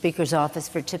was the Speaker's office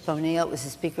for Tip O'Neill, it was the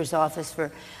Speaker's office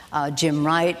for Jim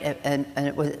Wright,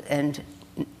 and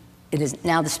it is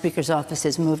now the Speaker's office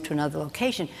has moved to another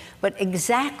location. But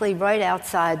exactly right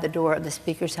outside the door of the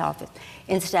Speaker's office,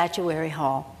 in Statuary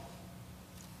Hall,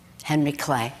 Henry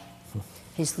Clay.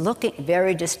 He's looking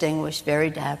very distinguished,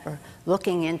 very dapper,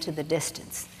 looking into the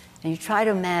distance. And you try to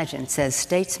imagine, says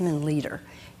statesman leader,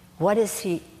 where is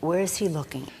he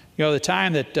looking? You know, the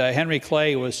time that Henry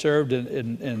Clay was served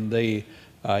in the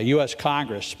U.S.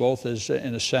 Congress, both as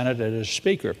in the Senate and as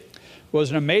Speaker, was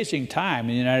an amazing time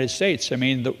in the United States. I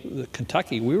mean, the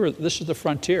Kentucky, this is the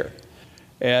frontier.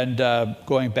 And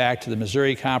going back to the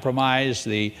Missouri Compromise,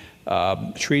 the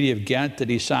Treaty of Ghent that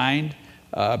he signed,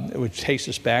 which takes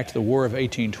us back to the War of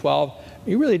 1812,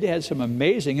 he really had some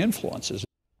amazing influences.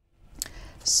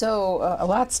 So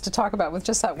lots to talk about with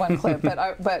just that one clip,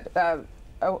 Henry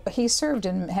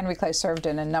Clay served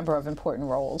in a number of important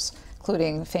roles,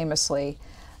 including famously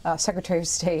Secretary of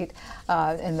State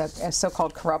in the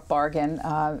so-called corrupt bargain.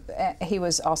 He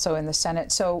was also in the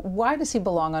Senate. So why does he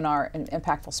belong on our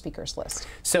impactful speakers list?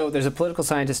 So there's a political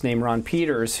scientist named Ron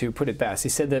Peters who put it best. He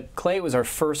said that Clay was our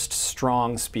first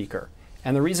strong speaker.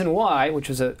 And the reason why, which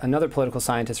was another political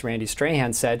scientist, Randy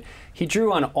Strahan, said, he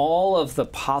drew on all of the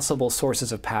possible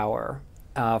sources of power.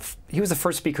 He was the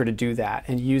first speaker to do that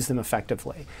and use them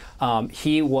effectively.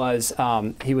 He was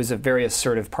a very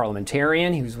assertive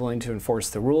parliamentarian. He was willing to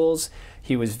enforce the rules.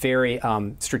 He was very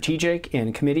strategic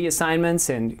in committee assignments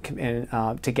and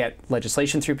to get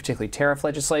legislation through, particularly tariff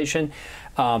legislation.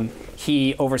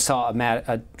 He oversaw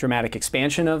a dramatic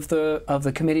expansion of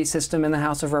the committee system in the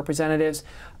House of Representatives.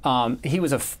 He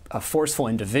was a forceful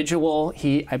individual.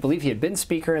 I believe he had been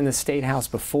Speaker in the State House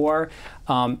before.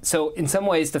 So in some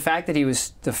ways, the fact that he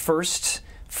was the first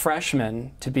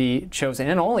freshman to be chosen,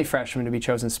 and only freshman to be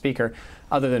chosen Speaker,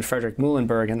 other than Frederick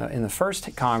Muhlenberg in the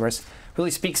first Congress,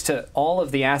 really speaks to all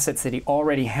of the assets that he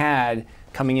already had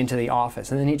coming into the office.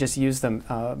 And then he just used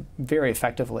them very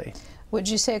effectively. Would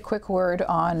you say a quick word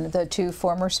on the two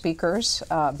former speakers,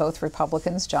 both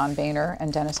Republicans, John Boehner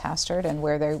and Dennis Hastert, and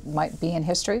where they might be in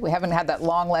history? We haven't had that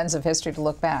long lens of history to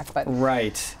look back, but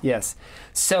right, yes.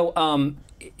 So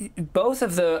both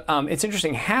of the, it's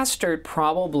interesting, Hastert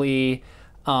probably,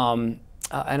 and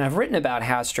I've written about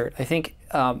Hastert, I think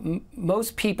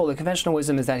most people, the conventional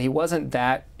wisdom is that he wasn't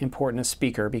that important a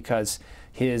speaker because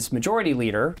his majority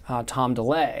leader, Tom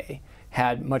DeLay,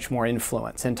 had much more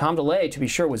influence. And Tom DeLay, to be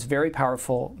sure, was a very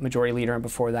powerful majority leader, and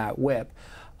before that, whip.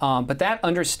 But that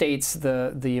understates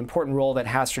the important role that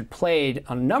Hastert played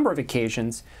on a number of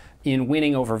occasions in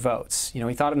winning over votes. You know,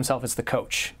 he thought of himself as the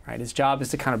coach, right? His job is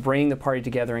to kind of bring the party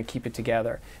together and keep it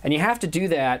together. And you have to do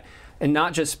that and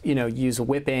not just, you know, use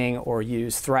whipping or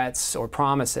use threats or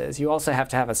promises. You also have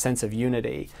to have a sense of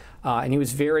unity. And he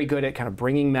was very good at kind of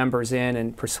bringing members in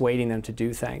and persuading them to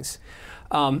do things.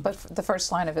 But the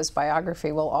first line of his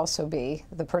biography will also be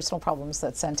the personal problems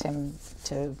that sent him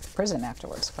to prison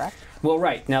afterwards, correct? Well,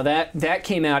 right. Now, that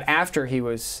came out after he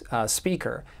was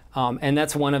Speaker. And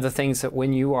that's one of the things that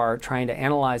when you are trying to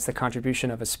analyze the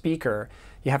contribution of a Speaker,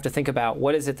 you have to think about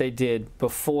what is it they did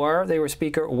before they were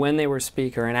Speaker, when they were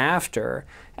Speaker, and after,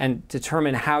 and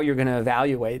determine how you're going to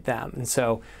evaluate them. And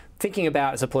so thinking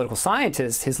about, as a political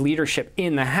scientist, his leadership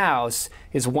in the House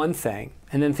is one thing.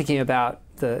 And then thinking about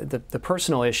the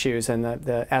personal issues and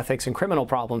the ethics and criminal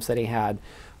problems that he had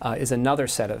is another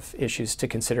set of issues to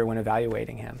consider when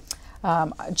evaluating him.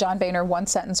 John Boehner, one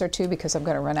sentence or two, because I'm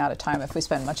going to run out of time if we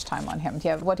spend much time on him.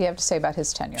 What do you have to say about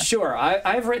his tenure? Sure.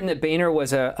 I've written that Boehner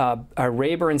was a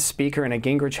Rayburn Speaker in a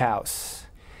Gingrich House.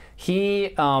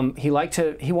 He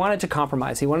wanted to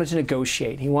compromise. He wanted to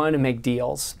negotiate. He wanted to make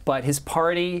deals. But his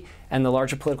party and the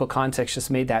larger political context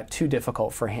just made that too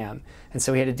difficult for him. And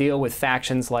so he had to deal with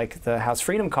factions like the House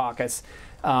Freedom Caucus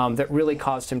that really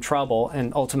caused him trouble,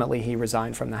 and ultimately he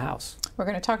resigned from the House. We're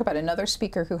going to talk about another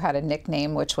speaker who had a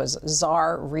nickname, which was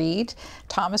Czar Reed,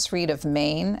 Thomas Reed of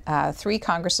Maine, 3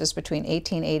 Congresses between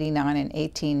 1889 and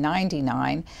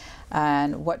 1899.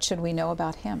 And what should we know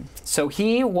about him? So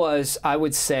he was, I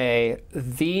would say,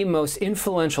 the most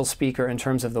influential speaker in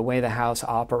terms of the way the House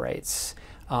operates.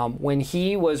 When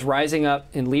he was rising up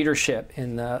in leadership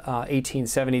in the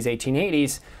 1870s,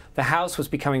 1880s, the House was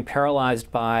becoming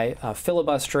paralyzed by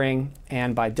filibustering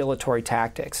and by dilatory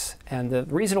tactics. And the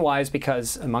reason why is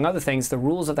because, among other things, the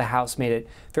rules of the House made it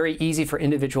very easy for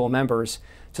individual members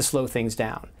to slow things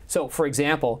down. So, for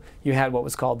example, you had what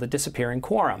was called the disappearing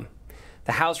quorum.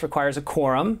 The House requires a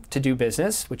quorum to do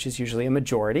business, which is usually a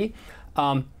majority,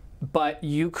 but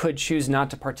you could choose not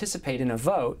to participate in a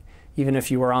vote, even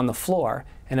if you were on the floor.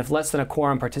 And if less than a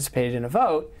quorum participated in a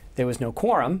vote, there was no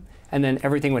quorum, and then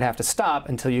everything would have to stop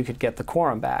until you could get the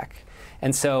quorum back.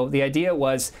 And so the idea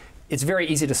was it's very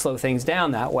easy to slow things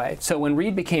down that way. So when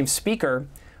Reed became Speaker,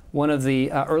 one of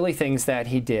the early things that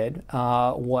he did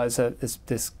was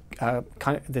this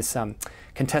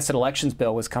contested elections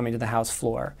bill was coming to the House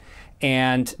floor.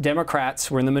 And Democrats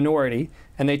were in the minority,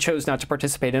 and they chose not to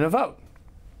participate in a vote.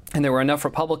 And there were enough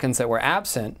Republicans that were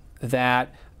absent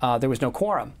that there was no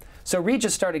quorum. So Reed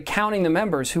just started counting the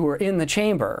members who were in the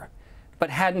chamber but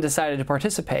hadn't decided to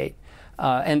participate.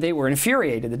 And they were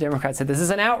infuriated. The Democrats said, "This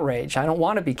is an outrage. I don't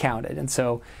want to be counted." And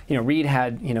so, Reed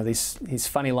had, these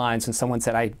funny lines when someone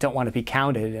said, "I don't want to be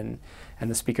counted," and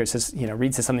the Speaker says,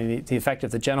 Reed says something to the effect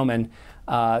of the gentleman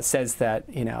says that,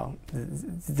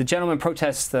 the gentleman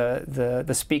protests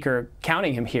the Speaker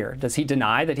counting him here. Does he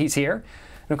deny that he's here?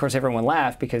 And of course, everyone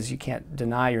laughed because you can't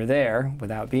deny you're there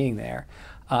without being there.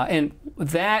 And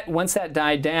once that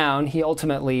died down, he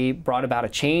ultimately brought about a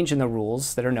change in the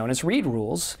rules that are known as Reed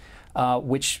rules,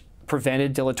 which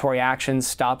prevented dilatory actions,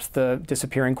 stopped the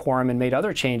disappearing quorum, and made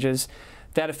other changes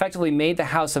that effectively made the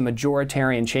House a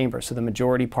majoritarian chamber. So the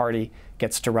majority party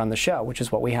gets to run the show, which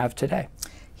is what we have today.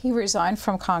 He resigned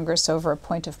from Congress over a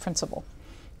point of principle.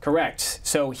 Correct.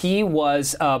 So he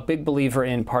was a big believer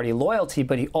in party loyalty,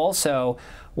 but he also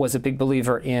was a big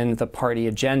believer in the party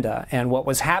agenda. And what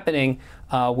was happening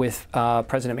with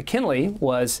President McKinley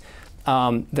was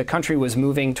the country was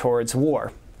moving towards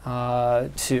war.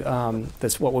 to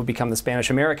this what would become the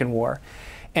Spanish-American War,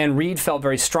 and Reed felt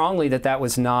very strongly that that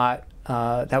was not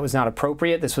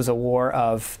appropriate. This was a war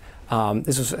of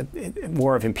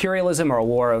imperialism, or a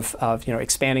war of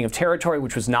expanding of territory,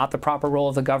 which was not the proper role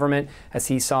of the government as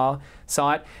he saw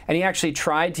it. And he actually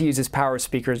tried to use his power as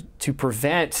Speaker to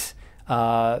prevent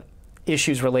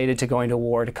issues related to going to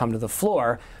war to come to the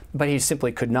floor, but he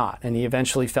simply could not. And he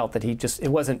eventually felt that it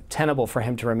wasn't tenable for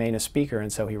him to remain a Speaker,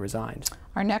 and so he resigned.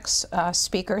 Our next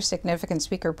significant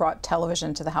speaker, brought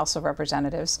television to the House of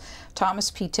Representatives. Thomas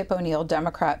P. Tip O'Neill,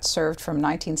 Democrat, served from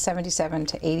 1977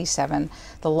 to 87,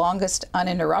 the longest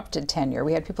uninterrupted tenure.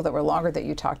 We had people that were longer that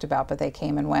you talked about, but they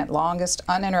came and went. Longest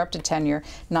uninterrupted tenure,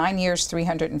 9 years,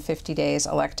 350 days,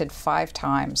 elected 5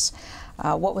 times.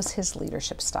 What was his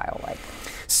leadership style like?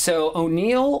 So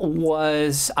O'Neill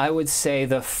was, I would say,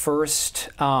 the first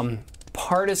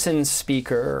partisan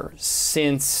speaker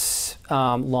since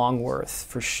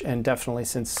Longworth, and definitely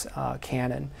since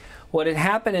Cannon. What had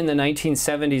happened in the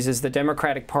 1970s is the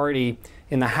Democratic Party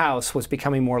in the House was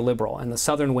becoming more liberal, and the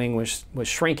Southern wing was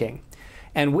shrinking.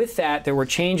 And with that, there were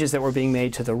changes that were being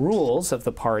made to the rules of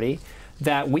the party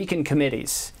that weakened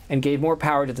committees and gave more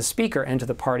power to the Speaker and to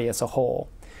the party as a whole.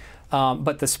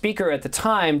 But the Speaker at the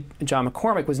time, John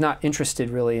McCormack, was not interested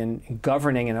really in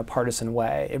governing in a partisan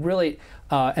way. It really,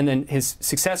 and then his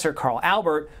successor, Carl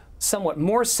Albert, somewhat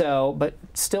more so, but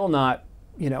still not,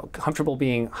 comfortable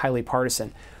being highly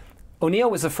partisan.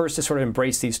 O'Neill was the first to sort of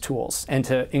embrace these tools and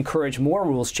to encourage more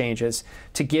rules changes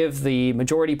to give the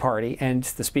majority party and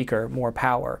the Speaker more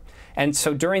power. And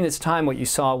so during this time, what you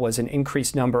saw was an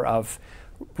increased number of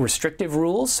restrictive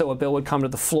rules. So a bill would come to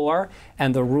the floor,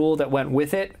 and the rule that went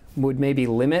with it would maybe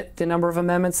limit the number of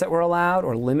amendments that were allowed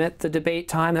or limit the debate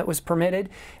time that was permitted.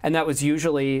 And that was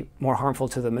usually more harmful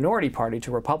to the minority party,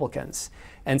 to Republicans.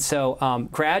 And so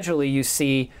gradually you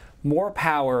see more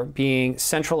power being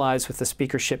centralized with the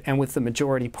speakership and with the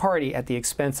majority party at the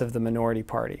expense of the minority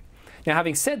party. Now,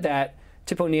 having said that,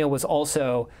 Tip O'Neill was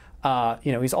also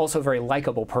he's also a very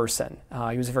likable person.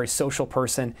 He was a very social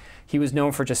person. He was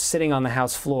known for just sitting on the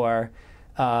House floor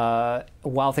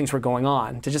while things were going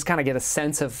on, to just kind of get a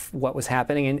sense of what was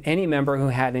happening. And any member who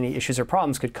had any issues or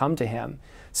problems could come to him.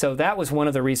 So that was one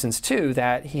of the reasons, too,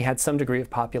 that he had some degree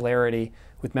of popularity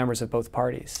with members of both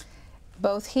parties.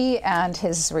 Both he and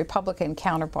his Republican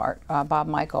counterpart, Bob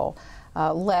Michel,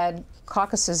 led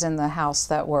caucuses in the House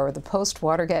that were the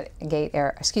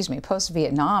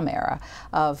post-Vietnam era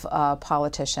of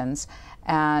politicians,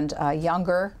 and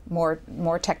younger,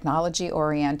 more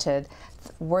technology-oriented.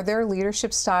 Were their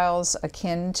leadership styles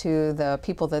akin to the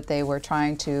people that they were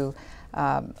trying to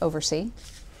oversee?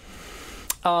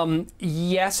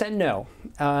 Yes and no.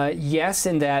 Yes,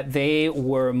 in that they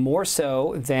were more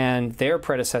so than their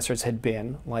predecessors had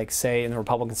been, like, say, in the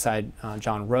Republican side,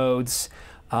 John Rhodes,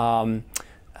 and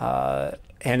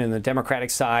in the Democratic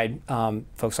side,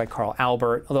 folks like Carl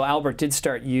Albert, although Albert did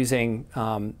start using,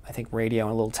 I think, radio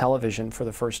and a little television for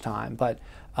the first time. But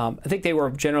I think they were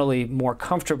generally more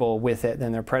comfortable with it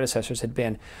than their predecessors had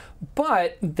been.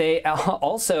 But they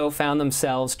also found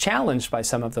themselves challenged by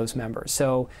some of those members.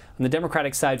 So on the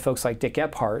Democratic side, folks like Dick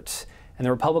Gephardt, and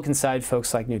the Republican side,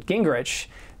 folks like Newt Gingrich,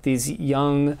 these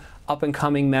young,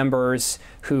 up-and-coming members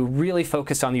who really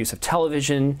focused on the use of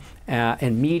television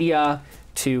and media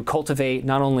to cultivate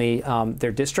not only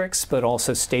their districts, but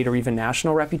also state or even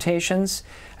national reputations.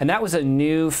 And that was a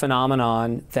new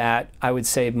phenomenon that I would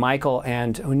say Michel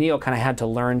and O'Neill kind of had to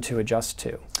learn to adjust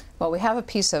to. Well, we have a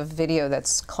piece of video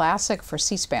that's classic for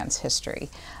C-SPAN's history,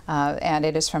 and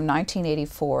it is from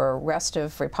 1984. A rest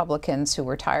of Republicans who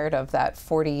were tired of that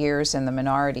 40 years in the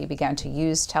minority began to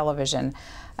use television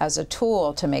as a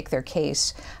tool to make their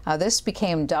case. This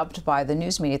became dubbed by the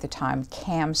news media at the time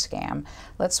cam scam.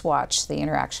 Let's watch the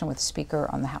interaction with the Speaker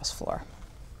on the House floor.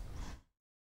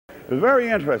 It was very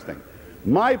interesting.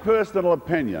 My personal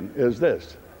opinion is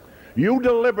this. You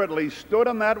deliberately stood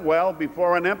in that well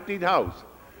before an emptied house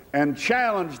and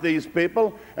challenged these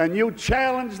people, and you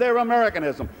challenged their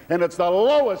Americanism. And it's the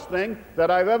lowest thing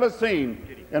that I've ever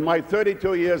seen in my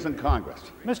 32 years in Congress.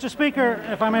 Mr. Speaker,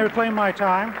 if I may reclaim my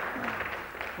time,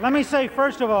 let me say,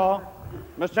 first of all,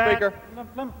 Mr. Speaker,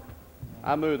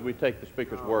 I move that we take the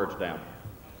Speaker's words down.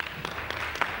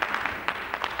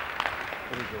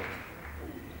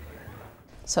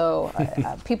 So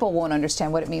people won't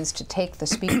understand what it means to take the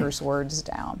Speaker's words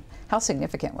down. How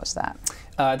significant was that?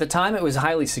 At the time, it was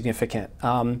highly significant.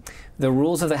 The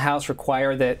rules of the House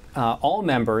require that all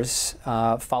members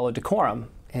follow decorum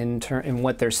in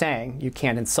what they're saying. You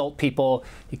can't insult people.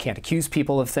 You can't accuse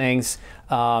people of things.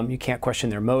 You can't question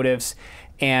their motives.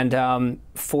 And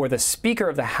for the Speaker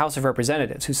of the House of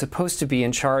Representatives, who's supposed to be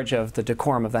in charge of the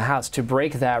decorum of the House, to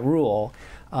break that rule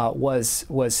was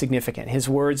significant. His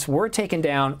words were taken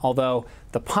down, although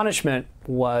the punishment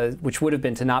was, which would have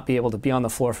been to not be able to be on the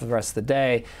floor for the rest of the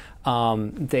day,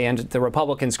 the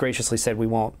Republicans graciously said, we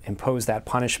won't impose that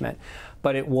punishment.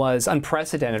 But it was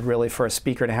unprecedented, really, for a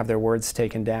speaker to have their words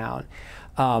taken down.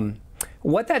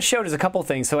 What that showed is a couple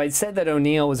things. So I said that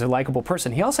O'Neill was a likable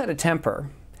person. He also had a temper.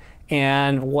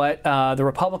 And what the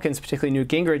Republicans, particularly Newt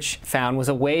Gingrich, found was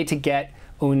a way to get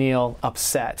O'Neill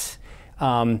upset.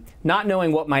 Not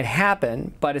knowing what might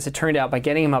happen, but as it turned out, by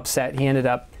getting him upset, he ended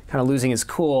up kind of losing his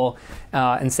cool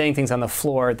and saying things on the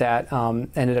floor that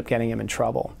ended up getting him in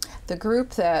trouble. The group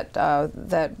that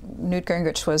Newt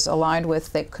Gingrich was aligned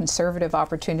with, the Conservative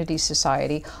Opportunity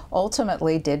Society,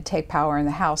 ultimately did take power in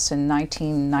the House in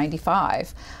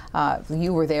 1995.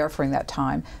 You were there during that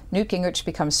time. Newt Gingrich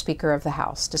becomes Speaker of the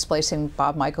House, displacing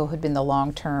Bob Michel, who had been the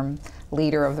long-term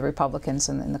leader of the Republicans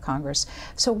in the Congress.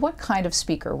 So what kind of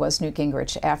speaker was Newt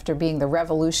Gingrich after being the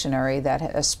revolutionary that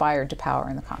aspired to power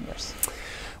in the Congress?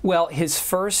 Well, his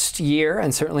first year,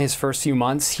 and certainly his first few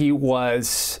months, he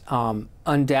was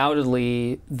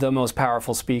undoubtedly the most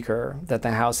powerful speaker that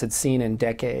the House had seen in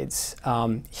decades.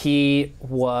 He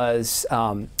was,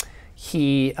 sort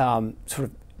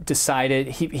of decided,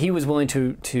 he was willing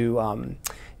to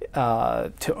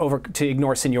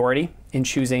ignore seniority in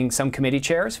choosing some committee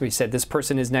chairs. We said, this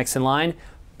person is next in line,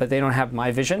 but they don't have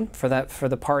my vision for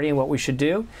the party and what we should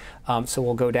do. So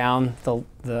we'll go down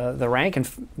the rank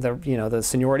and the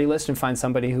seniority list and find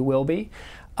somebody who will be.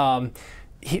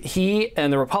 He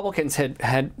and the Republicans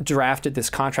had drafted this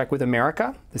contract with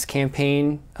America, this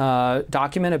campaign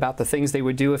document about the things they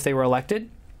would do if they were elected.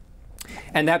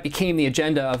 And that became the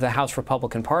agenda of the House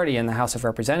Republican Party and the House of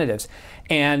Representatives.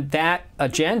 And that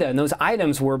agenda and those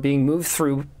items were being moved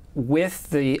through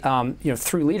with the,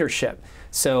 through leadership.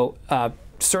 So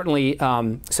certainly,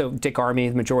 so Dick Armey,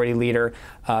 the majority leader,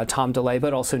 Tom DeLay,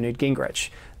 but also Newt Gingrich.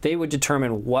 They would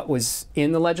determine what was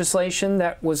in the legislation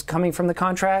that was coming from the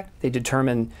contract. They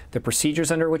determined the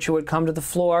procedures under which it would come to the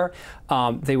floor.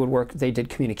 They did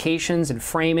communications and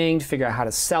framing to figure out how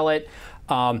to sell it.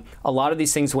 A lot of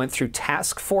these things went through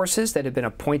task forces that had been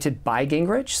appointed by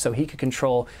Gingrich, so he could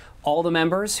control all the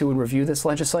members who would review this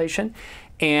legislation.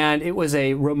 And it was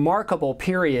a remarkable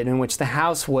period in which the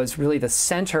House was really the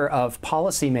center of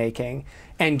policymaking,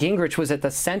 and Gingrich was at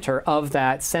the center of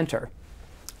that center.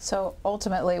 So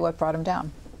ultimately, what brought him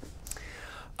down?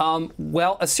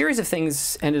 Well, a series of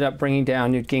things ended up bringing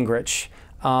down Newt Gingrich.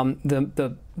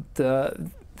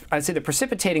 I'd say the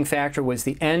precipitating factor was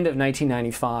the end of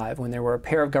 1995, when there were a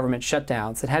pair of government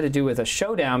shutdowns that had to do with a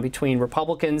showdown between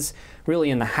Republicans, really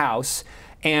in the House,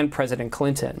 and President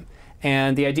Clinton.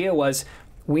 And the idea was,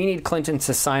 we need Clinton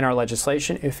to sign our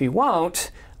legislation. If he won't,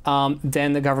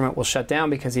 then the government will shut down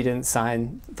because he didn't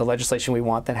sign the legislation we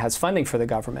want that has funding for the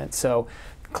government. So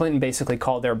Clinton basically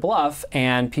called their bluff,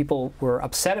 and people were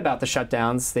upset about the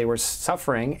shutdowns. They were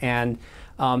suffering, and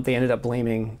they ended up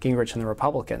blaming Gingrich and the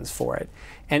Republicans for it.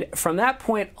 And from that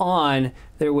point on,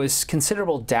 there was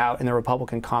considerable doubt in the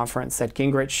Republican conference that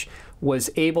Gingrich was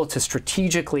able to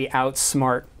strategically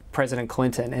outsmart President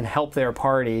Clinton and help their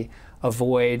party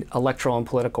avoid electoral and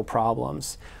political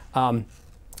problems.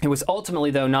 It was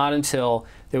ultimately, though, not until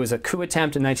there was a coup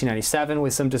attempt in 1997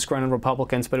 with some disgruntled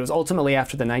Republicans, but it was ultimately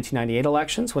after the 1998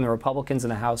 elections when the Republicans in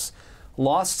the House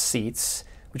lost seats,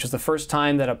 which was the first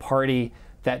time that a party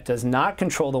that does not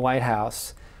control the White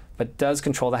House but does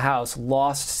control the House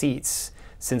lost seats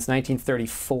since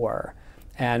 1934.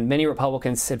 And many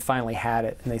Republicans had finally had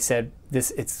it, and they said,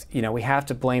 we have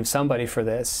to blame somebody for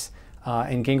this.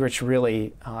 And Gingrich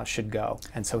really should go,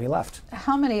 and so he left.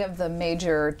 How many of the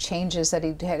major changes that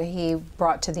he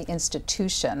brought to the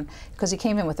institution, because he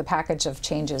came in with a package of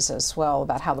changes as well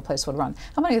about how the place would run,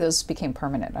 how many of those became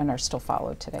permanent and are still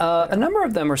followed today? A number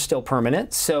of them are still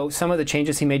permanent. So some of the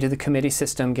changes he made to the committee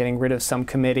system, getting rid of some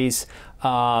committees,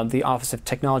 the Office of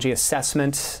Technology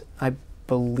Assessment, I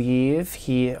believe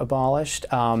he abolished.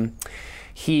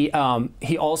 He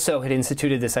also had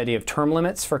instituted this idea of term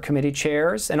limits for committee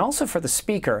chairs and also for the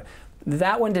Speaker.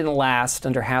 That one didn't last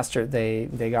under Hastert.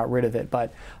 They got rid of it.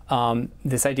 But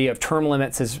this idea of term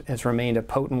limits has remained a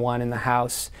potent one in the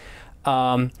House.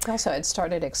 Also, it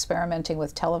started experimenting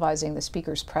with televising the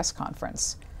Speaker's press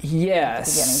conference. Yes. At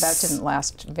the beginning. That didn't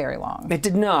last very long. It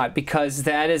did not, because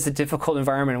that is a difficult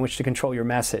environment in which to control your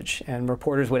message. And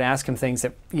reporters would ask him things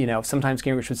that, sometimes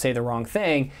Gingrich would say the wrong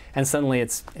thing, and suddenly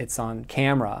it's on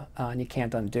camera, and you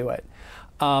can't undo it.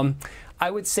 I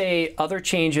would say other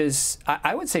changes,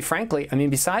 I would say, frankly, I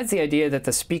mean, besides the idea that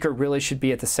the Speaker really should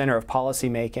be at the center of policy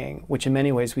making, which in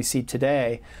many ways we see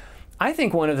today, I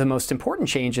think one of the most important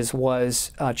changes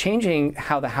was changing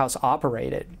how the House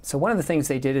operated. So one of the things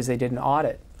they did is they did an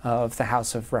audit of the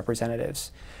House of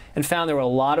Representatives and found there were a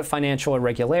lot of financial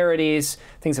irregularities,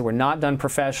 things that were not done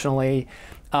professionally.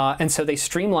 And so they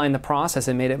streamlined the process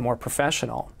and made it more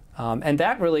professional. And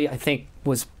that really, I think,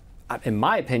 was, in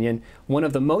my opinion, one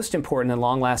of the most important and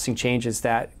long-lasting changes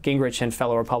that Gingrich and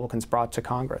fellow Republicans brought to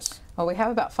Congress. Well, we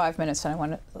have about 5 minutes, and I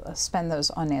want to spend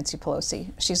those on Nancy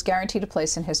Pelosi. She's guaranteed a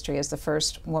place in history as the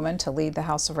first woman to lead the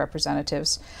House of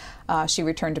Representatives. She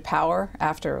returned to power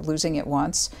after losing it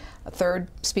once, a third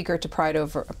speaker to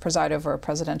preside over a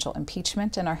presidential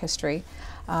impeachment in our history.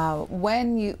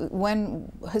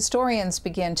 When historians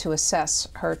begin to assess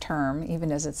her term,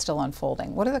 even as it's still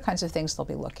unfolding, what are the kinds of things they'll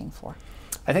be looking for?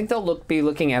 I think they'll be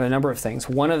looking at a number of things.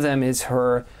 One of them is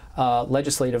her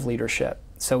legislative leadership.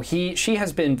 So she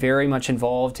has been very much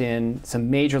involved in some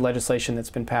major legislation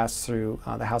that's been passed through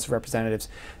the House of Representatives.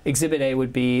 Exhibit A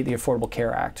would be the Affordable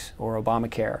Care Act, or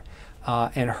Obamacare.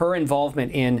 And her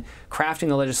involvement in crafting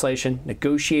the legislation,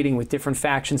 negotiating with different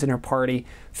factions in her party,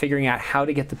 figuring out how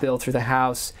to get the bill through the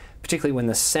House, particularly when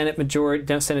the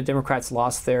Senate Democrats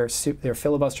lost their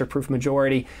filibuster-proof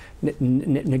majority,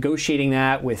 negotiating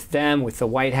that with them, with the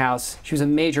White House. She was a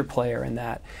major player in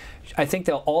that. I think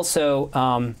they'll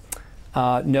also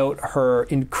note her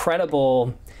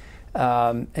incredible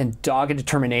and dogged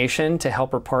determination to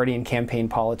help her party in campaign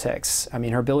politics. I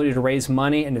mean, her ability to raise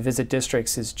money and to visit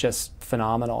districts is just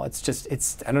phenomenal.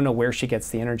 I don't know where she gets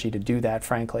the energy to do that,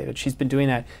 frankly, but she's been doing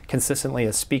that consistently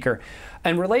as Speaker.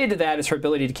 And related to that is her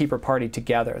ability to keep her party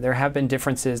together. There have been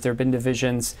differences, there have been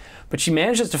divisions, but she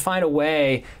manages to find a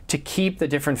way to keep the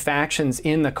different factions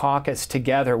in the caucus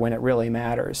together when it really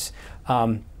matters.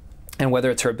 And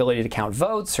whether it's her ability to count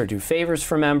votes or do favors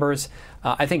for members,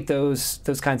 I think those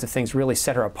kinds of things really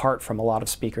set her apart from a lot of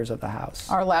speakers of the House.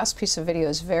 Our last piece of video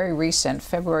is very recent,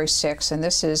 February 6th, and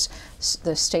this is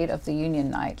the State of the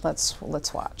Union night. Let's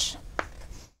watch.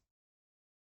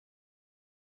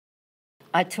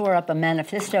 I tore up a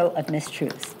manifesto of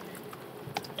mistruths.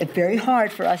 It's very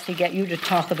hard for us to get you to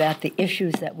talk about the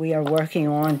issues that we are working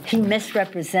on. He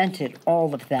misrepresented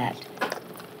all of that.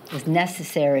 Was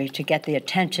necessary to get the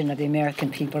attention of the American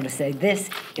people to say, this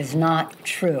is not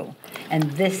true, and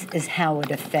this is how it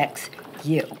affects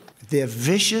you. They're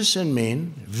vicious and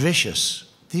mean, vicious.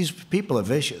 These people are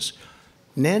vicious.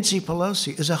 Nancy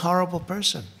Pelosi is a horrible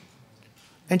person.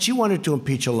 And she wanted to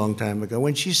impeach a long time ago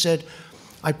when she said,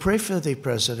 I pray for the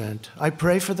president, I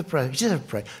pray for the president. She doesn't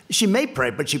pray. She may pray,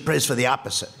 but she prays for the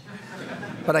opposite.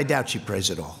 But I doubt she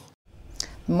prays at all.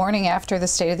 Morning after the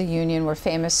State of the Union, were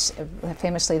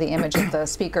famously the image of the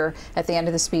Speaker at the end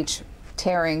of the speech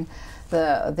tearing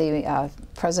the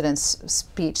President's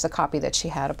speech, the copy that she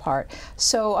had apart.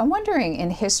 So I'm wondering,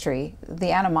 in history,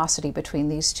 the animosity between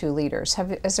these two leaders,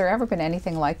 has there ever been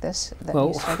anything like this that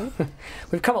you studied?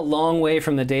 We've come a long way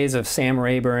from the days of Sam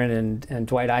Rayburn and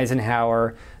Dwight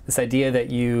Eisenhower, this idea that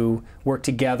you work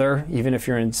together, even if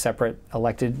you're in separate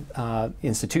elected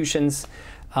institutions.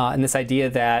 And this idea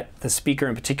that the Speaker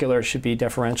in particular should be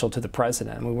deferential to the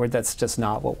President. I mean, that's just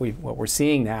not what we're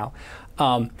seeing now.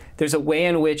 There's a way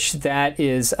in which that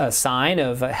is a sign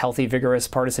of healthy, vigorous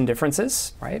partisan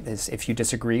differences, right? If you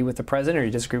disagree with the President or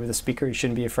you disagree with the Speaker, you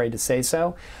shouldn't be afraid to say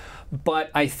so.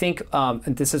 But I think,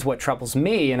 and this is what troubles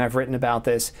me, and I've written about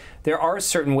this, there are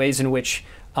certain ways in which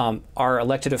our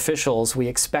elected officials, we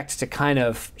expect to kind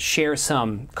of share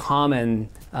some common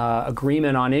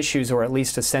agreement on issues, or at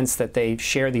least a sense that they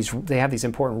have these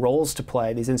important roles to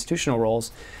play, these institutional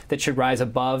roles that should rise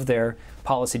above their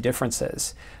policy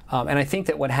differences. And I think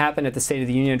that what happened at the State of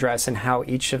the Union address and how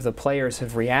each of the players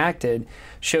have reacted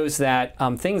shows that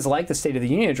things like the State of the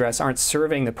Union address aren't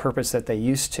serving the purpose that they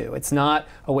used to. It's not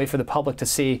a way for the public to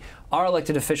see our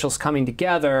elected officials coming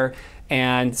together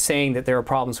and saying that there are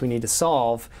problems we need to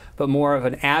solve, but more of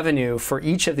an avenue for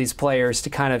each of these players to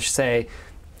kind of say,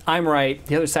 I'm right,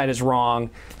 the other side is wrong,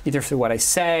 either through what I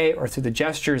say or through the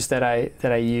gestures that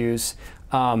I use.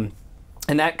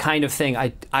 And that kind of thing,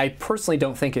 I personally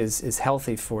don't think is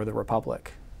healthy for the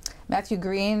Republic. Matthew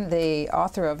Green, the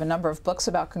author of a number of books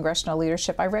about congressional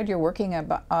leadership. I read you're working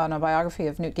on a biography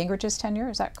of Newt Gingrich's tenure,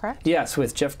 is that correct? Yes,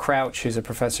 with Jeff Crouch, who's a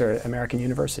professor at American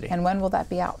University. And when will that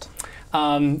be out?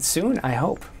 Soon, I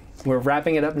hope. We're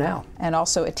wrapping it up now. And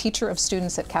also a teacher of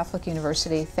students at Catholic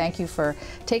University. Thank you for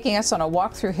taking us on a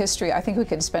walk through history. I think we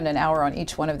could spend an hour on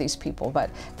each one of these people, but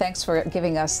thanks for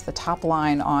giving us the top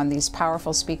line on these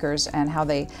powerful speakers and how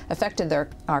they affected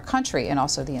our country and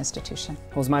also the institution.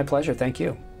 It was my pleasure. Thank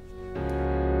you.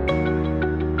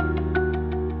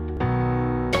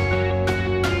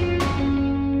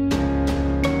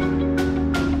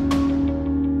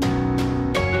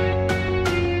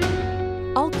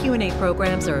 Q&A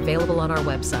programs are available on our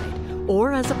website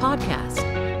or as a podcast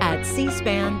at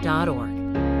cspan.org.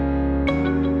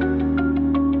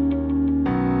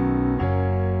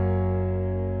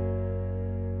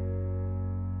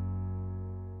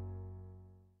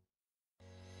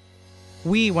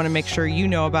 We want to make sure you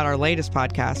know about our latest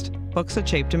podcast, Books That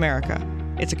Shaped America.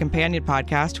 It's a companion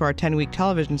podcast to our 10-week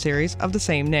television series of the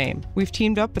same name. We've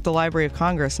teamed up with the Library of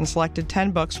Congress and selected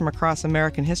 10 books from across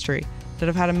American history that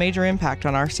have had a major impact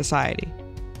on our society.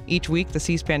 Each week, the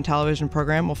C-SPAN television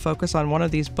program will focus on one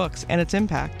of these books and its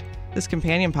impact. This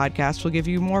companion podcast will give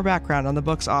you more background on the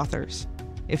book's authors.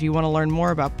 If you want to learn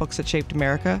more about Books That Shaped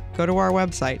America, go to our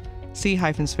website,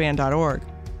 c-span.org.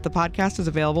 The podcast is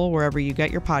available wherever you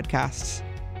get your podcasts.